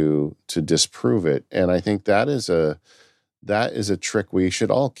evidence to disprove it. And I think that is a trick we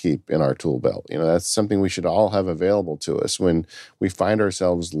should all keep in our tool belt. That's something we should all have available to us when we find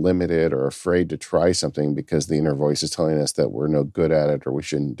ourselves limited or afraid to try something because the inner voice is telling us that we're no good at it or we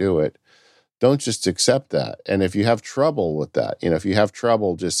shouldn't do it. Don't just accept that. And if you have trouble with that, if you have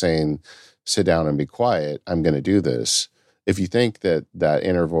trouble just saying, sit down and be quiet, I'm going to do this. If you think that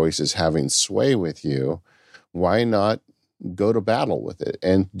inner voice is having sway with you, why not go to battle with it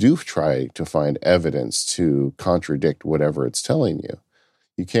and do try to find evidence to contradict whatever it's telling you?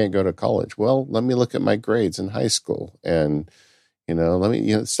 You can't go to college. Well, let me look at my grades in high school and, let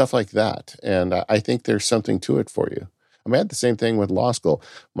me, stuff like that. And I think there's something to it for you. I mean, I had the same thing with law school.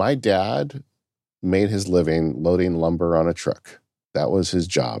 My dad made his living loading lumber on a truck. That was his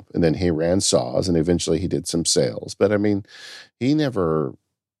job. And then he ran saws and eventually he did some sales. But I mean, he never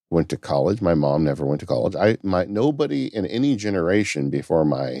went to college. My mom never went to college. Nobody in any generation before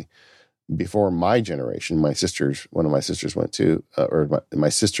my generation, one of my sisters went to, my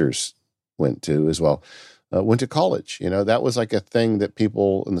sisters went to as well, went to college. That was like a thing that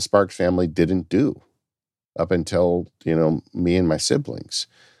people in the Sparks family didn't do up until, me and my siblings.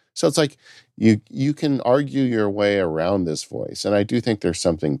 So it's like you can argue your way around this voice. And I do think there's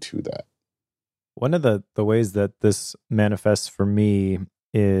something to that. One of the ways that this manifests for me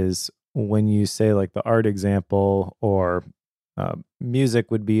is when you say like the art example, or music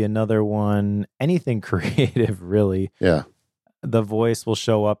would be another one, anything creative, really. Yeah. The voice will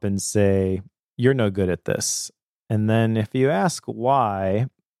show up and say, you're no good at this. And then if you ask why,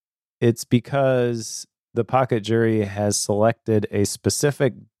 it's because the pocket jury has selected a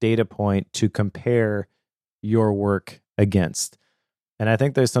specific data point to compare your work against. And I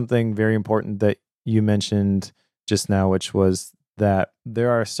think there's something very important that you mentioned just now, which was that there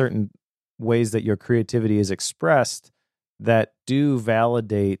are certain ways that your creativity is expressed that do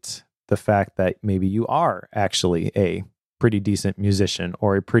validate the fact that maybe you are actually a pretty decent musician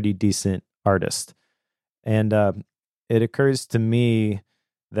or a pretty decent artist. And it occurs to me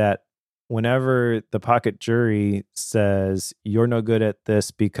that whenever the pocket jury says you're no good at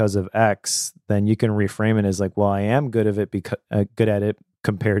this because of X, then you can reframe it as like, well, I am good good at it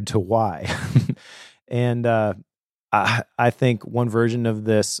compared to Y. And I think one version of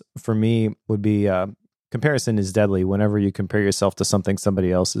this for me would be comparison is deadly. Whenever you compare yourself to something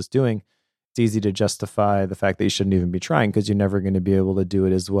somebody else is doing, it's easy to justify the fact that you shouldn't even be trying because you're never going to be able to do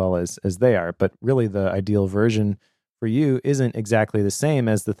it as well as they are. But really, the ideal version for you isn't exactly the same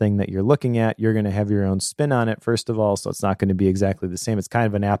as the thing that you're looking at. You're going to have your own spin on it, first of all, so it's not going to be exactly the same. It's kind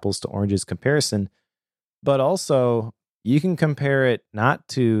of an apples to oranges comparison. But also, you can compare it not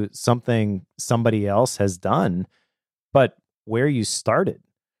to something somebody else has done, but where you started.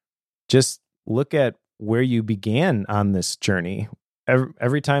 Just look at where you began on this journey.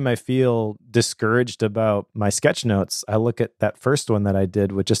 Every time I feel discouraged about my sketch notes, I look at that first one that I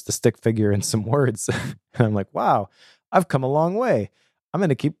did with just a stick figure and some words. And I'm like, wow, I've come a long way. I'm going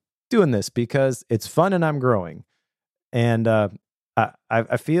to keep doing this because it's fun and I'm growing. And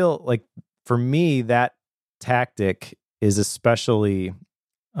I feel like for me, that tactic is especially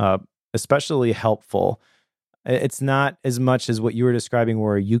helpful. It's not as much as what you were describing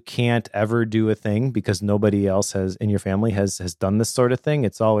where you can't ever do a thing because nobody else has in your family has done this sort of thing.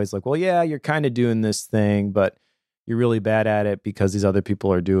 It's always like, well, yeah, you're kind of doing this thing, but you're really bad at it because these other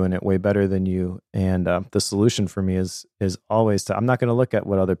people are doing it way better than you. And the solution for me is always I'm not going to look at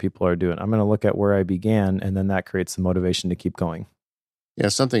what other people are doing. I'm going to look at where I began, and then that creates the motivation to keep going. Yeah,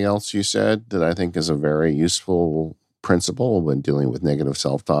 something else you said that I think is a very useful principle when dealing with negative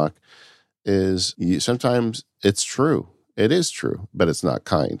self-talk is sometimes it's true. It is true, but it's not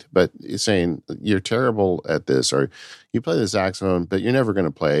kind. But you're saying you're terrible at this, or you play the saxophone, but you're never going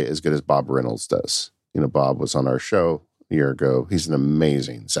to play as good as Bob Reynolds does. Bob was on our show a year ago. He's an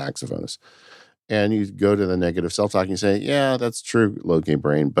amazing saxophonist. And you go to the negative self-talk and you say, yeah, that's true, low-gain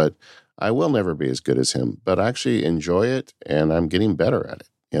brain, but I will never be as good as him. But I actually enjoy it, and I'm getting better at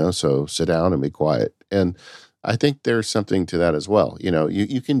it. So sit down and be quiet. And I think there's something to that as well.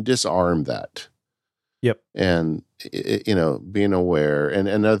 You can disarm that. Yep. And, being aware. And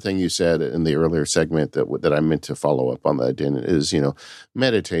another thing you said in the earlier segment that I meant to follow up on that is,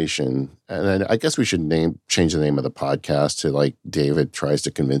 meditation. And I guess we should change the name of the podcast to like David tries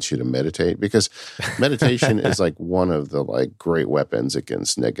to convince you to meditate, because meditation is like one of the like great weapons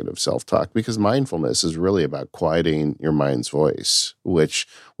against negative self-talk, because mindfulness is really about quieting your mind's voice, which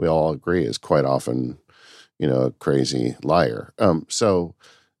we all agree is quite often a crazy liar. So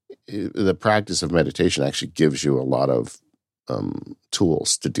the practice of meditation actually gives you a lot of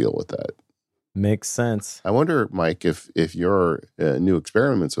tools to deal with that. Makes sense. I wonder, Mike, if your new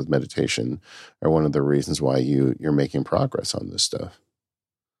experiments with meditation are one of the reasons why you're making progress on this stuff.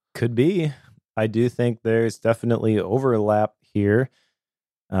 Could be. I do think there's definitely overlap here.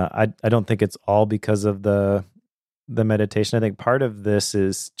 I don't think it's all because of the meditation. I think part of this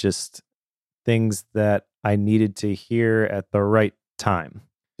is just things that I needed to hear at the right time.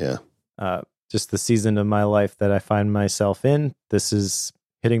 Yeah. Just the season of my life that I find myself in. This is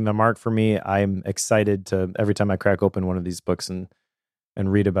hitting the mark for me. I'm excited to every time I crack open one of these books and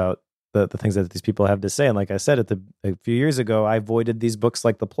read about the things that these people have to say. And like I said, a few years ago, I avoided these books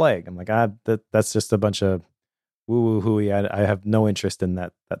like the plague. I'm like, that's just a bunch of woo-woo hooey. I have no interest in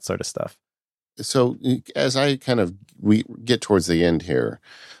that sort of stuff. So as we get towards the end here,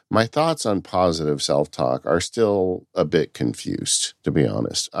 my thoughts on positive self-talk are still a bit confused, to be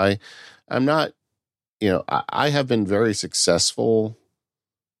honest. I'm not, I have been very successful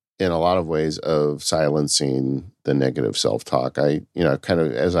in a lot of ways of silencing the negative self-talk. I kind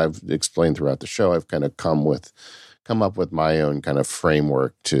of, as I've explained throughout the show, I've kind of come up with my own kind of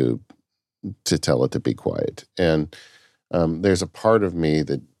framework to tell it to be quiet. And there's a part of me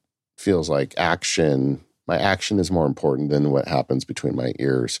that feels like my action is more important than what happens between my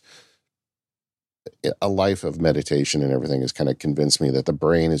ears. A life of meditation and everything has kind of convinced me that the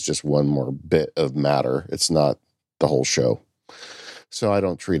brain is just one more bit of matter. It's not the whole show. So I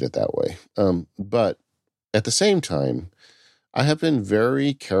don't treat it that way. But at the same time, I have been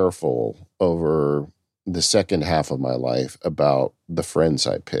very careful over the second half of my life about the friends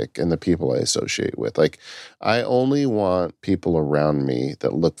I pick and the people I associate with. Like, I only want people around me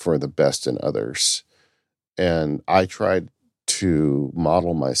that look for the best in others. And I tried to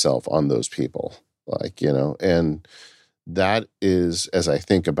model myself on those people, and that is, as I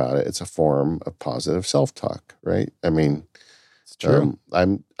think about it, it's a form of positive self-talk, right? I mean, It's true.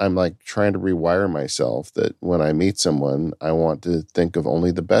 I'm like trying to rewire myself that when I meet someone, I want to think of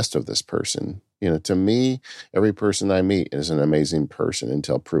only the best of this person. To me, every person I meet is an amazing person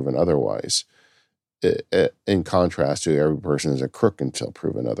until proven otherwise. In contrast to every person is a crook until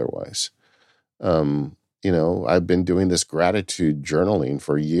proven otherwise. I've been doing this gratitude journaling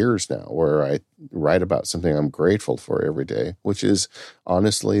for years now, where I write about something I'm grateful for every day, which is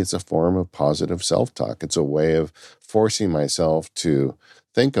honestly, it's a form of positive self-talk. It's a way of forcing myself to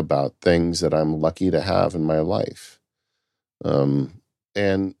think about things that I'm lucky to have in my life.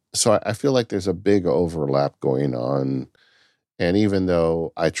 And so I feel like there's a big overlap going on. And even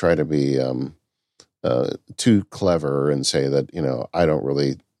though I try to be too clever and say that, I don't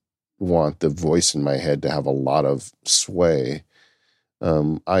really want the voice in my head to have a lot of sway,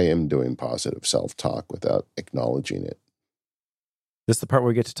 I am doing positive self-talk without acknowledging it. This the part where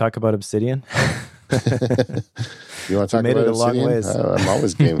we get to talk about Obsidian? You want to talk made about it a long Obsidian? ways. I'm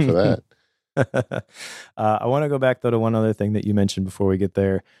always game for that. I want to go back, though, to one other thing that you mentioned before we get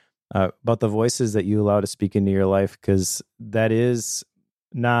there, about the voices that you allow to speak into your life, because that is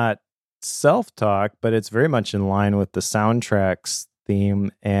not self-talk, but it's very much in line with the soundtracks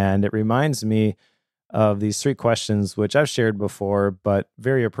theme. And it reminds me of these 3 questions, which I've shared before, but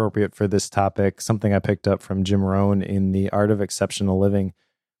very appropriate for this topic, something I picked up from Jim Rohn in The Art of Exceptional Living.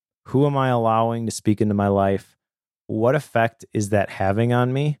 Who am I allowing to speak into my life? What effect is that having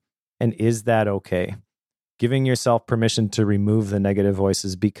on me? And is that okay? Giving yourself permission to remove the negative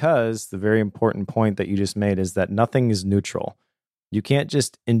voices, because the very important point that you just made is that nothing is neutral. You can't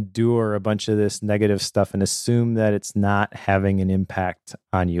just endure a bunch of this negative stuff and assume that it's not having an impact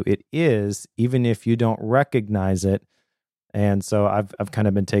on you. It is, even if you don't recognize it. And so I've kind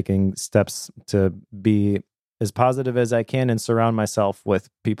of been taking steps to be as positive as I can and surround myself with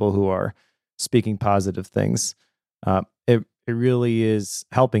people who are speaking positive things. It really is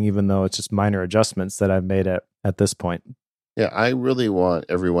helping, even though it's just minor adjustments that I've made at this point. Yeah, I really want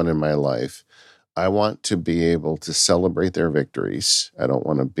everyone in my life, I want to be able to celebrate their victories. I don't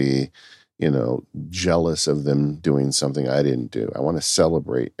want to be, jealous of them doing something I didn't do. I want to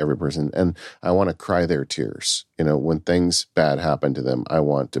celebrate every person, and I want to cry their tears. When things bad happen to them, I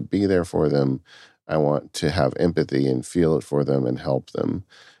want to be there for them. I want to have empathy and feel it for them and help them.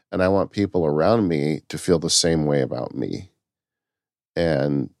 And I want people around me to feel the same way about me.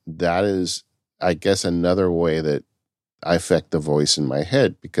 And that is, I guess, another way that I affect the voice in my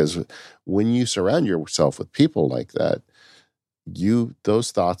head, because when you surround yourself with people like that,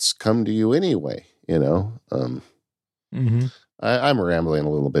 those thoughts come to you anyway. Mm-hmm. I'm rambling a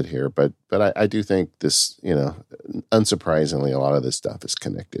little bit here, but I do think this, unsurprisingly, a lot of this stuff is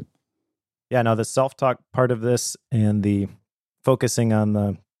connected. Yeah, no, the self-talk part of this and the focusing on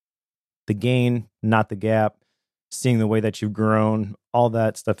the gain, not the gap, seeing the way that you've grown, all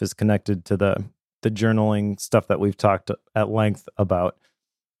that stuff is connected to the journaling stuff that we've talked at length about.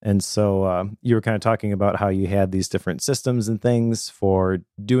 And so you were kind of talking about how you had these different systems and things for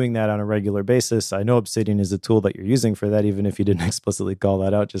doing that on a regular basis. I know Obsidian is a tool that you're using for that, even if you didn't explicitly call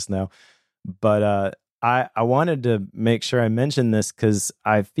that out just now. But I wanted to make sure I mentioned this because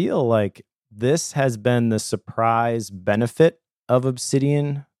I feel like this has been the surprise benefit of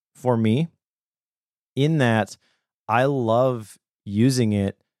Obsidian for me, in that I love using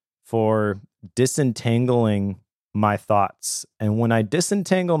it for disentangling my thoughts. And when I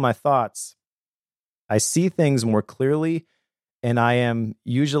disentangle my thoughts, I see things more clearly, and I am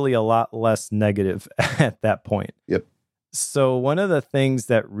usually a lot less negative at that point. Yep. So one of the things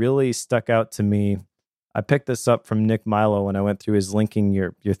that really stuck out to me, I picked this up from Nick Milo when I went through his Linking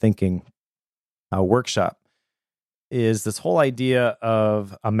Your Thinking workshop, is this whole idea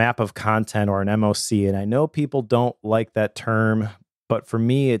of a map of content, or an MOC. And I know people don't like that term, but for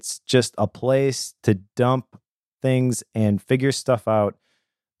me, it's just a place to dump things and figure stuff out.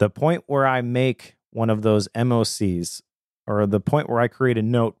 The point where I make one of those MOCs, or the point where I create a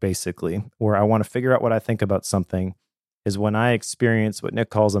note, basically, where I want to figure out what I think about something, is when I experience what Nick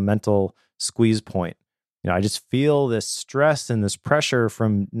calls a mental squeeze point. I just feel this stress and this pressure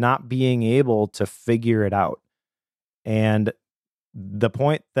from not being able to figure it out. And the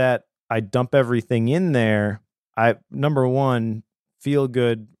point that I dump everything in there, I, number one, feel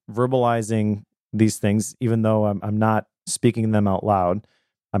good verbalizing these things, even though I'm not speaking them out loud.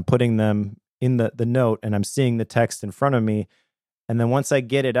 I'm putting them in the note, and I'm seeing the text in front of me. And then once I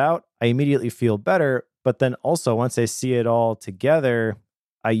get it out, I immediately feel better. But then also, once I see it all together,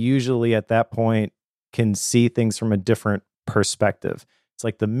 I usually at that point can see things from a different perspective. It's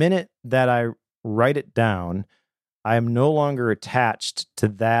like the minute that I write it down, I am no longer attached to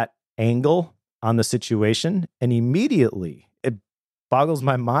that angle on the situation. And immediately it boggles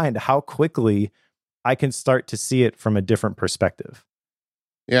my mind how quickly I can start to see it from a different perspective.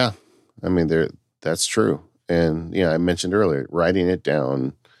 Yeah. I mean, that's true. And, I mentioned earlier, writing it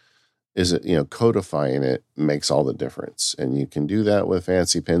down codifying it makes all the difference. And you can do that with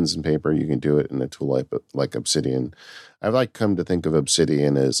fancy pens and paper. You can do it in a tool like Obsidian. I've come to think of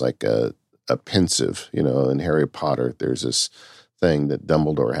Obsidian as like a pensive, in Harry Potter, there's this thing that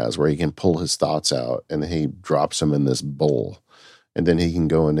Dumbledore has where he can pull his thoughts out and he drops them in this bowl. And then he can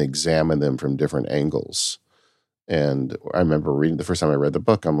go and examine them from different angles. And I remember reading the first time I read the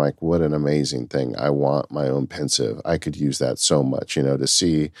book, I'm like, what an amazing thing. I want my own pensive. I could use that so much, to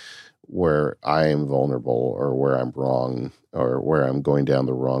see where I am vulnerable or where I'm wrong or where I'm going down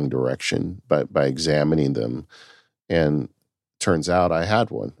the wrong direction by examining them. And turns out I had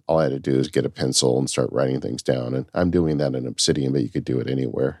one. All I had to do is get a pencil and start writing things down. And I'm doing that in Obsidian, but you could do it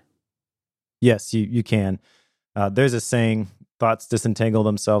anywhere. Yes, you can. There's a saying, thoughts disentangle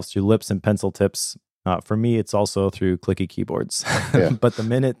themselves through lips and pencil tips. For me, it's also through clicky keyboards. Yeah. But the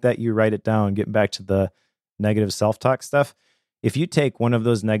minute that you write it down, getting back to the negative self-talk stuff, if you take one of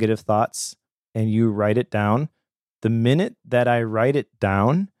those negative thoughts and you write it down, the minute that I write it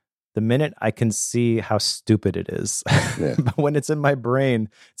down, the minute I can see how stupid it is. Yeah. But when it's in my brain,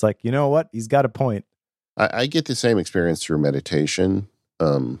 it's like, you know what? He's got a point. I get the same experience through meditation.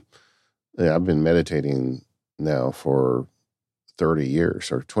 I've been meditating now for 30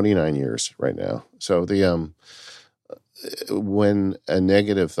 years or 29 years right now. So when a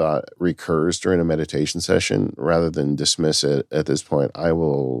negative thought recurs during a meditation session, rather than dismiss it at this point,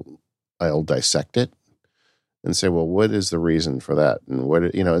 I'll dissect it and say, well, what is the reason for that? And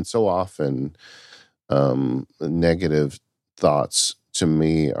and so often negative thoughts to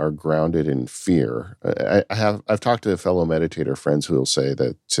me are grounded in fear. I've talked to fellow meditator friends who will say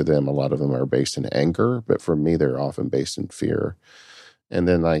that to them, a lot of them are based in anger, but for me, they're often based in fear. And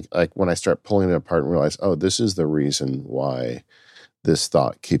then like when I start pulling it apart and realize, oh, this is the reason why this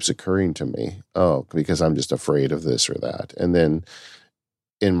thought keeps occurring to me. Oh, because I'm just afraid of this or that. And then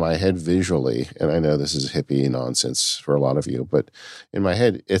in my head visually, and I know this is hippie nonsense for a lot of you, but in my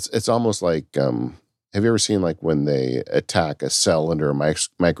head, it's almost like, have you ever seen like when they attack a cell under a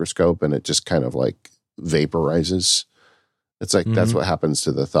microscope and it just kind of like vaporizes? It's like, that's what happens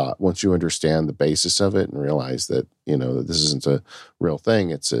to the thought. Once you understand the basis of it and realize that, that this isn't a real thing,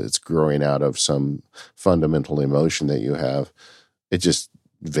 it's growing out of some fundamental emotion that you have, it just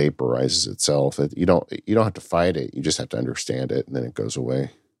vaporizes itself. You don't have to fight it. You just have to understand it, and then it goes away.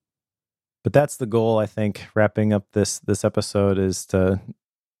 But that's the goal, I think, wrapping up this episode, is to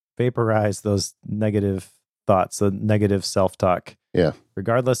vaporize those negative thoughts, the negative self-talk. Yeah.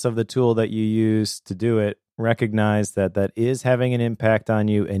 Regardless of the tool that you use to do it, recognize that is having an impact on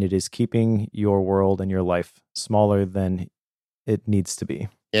you, and it is keeping your world and your life smaller than it needs to be.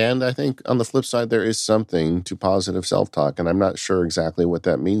 And I think on the flip side, there is something to positive self-talk, and I'm not sure exactly what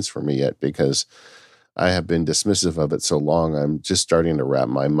that means for me yet, because I have been dismissive of it so long. I'm just starting to wrap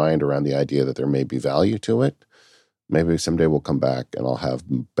my mind around the idea that there may be value to it. Maybe someday we'll come back and I'll have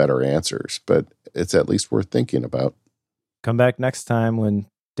better answers, but it's at least worth thinking about. Come back next time when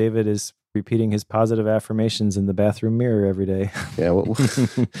David is repeating his positive affirmations in the bathroom mirror every day. Yeah, well,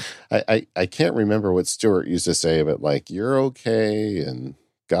 I can't remember what Stuart used to say, but like, you're okay, and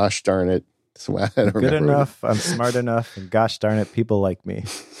gosh darn it. I don't Good enough, I'm smart enough, and gosh darn it, people like me.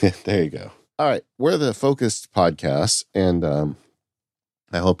 Yeah, there you go. All right, we're the Focused Podcast, and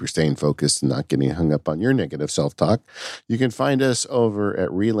I hope you're staying focused and not getting hung up on your negative self-talk. You can find us over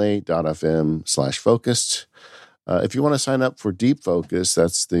at relay.fm/focused. If you want to sign up for Deep Focus,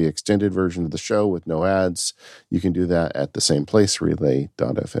 that's the extended version of the show with no ads. You can do that at the same place,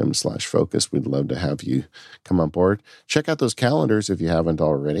 relay.fm/focus. We'd love to have you come on board. Check out those calendars if you haven't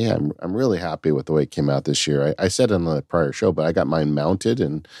already. I'm really happy with the way it came out this year. I said on the prior show, but I got mine mounted,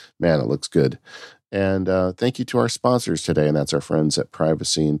 and man, it looks good. And thank you to our sponsors today, and that's our friends at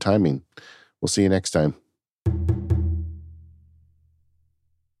Privacy and Timing. We'll see you next time.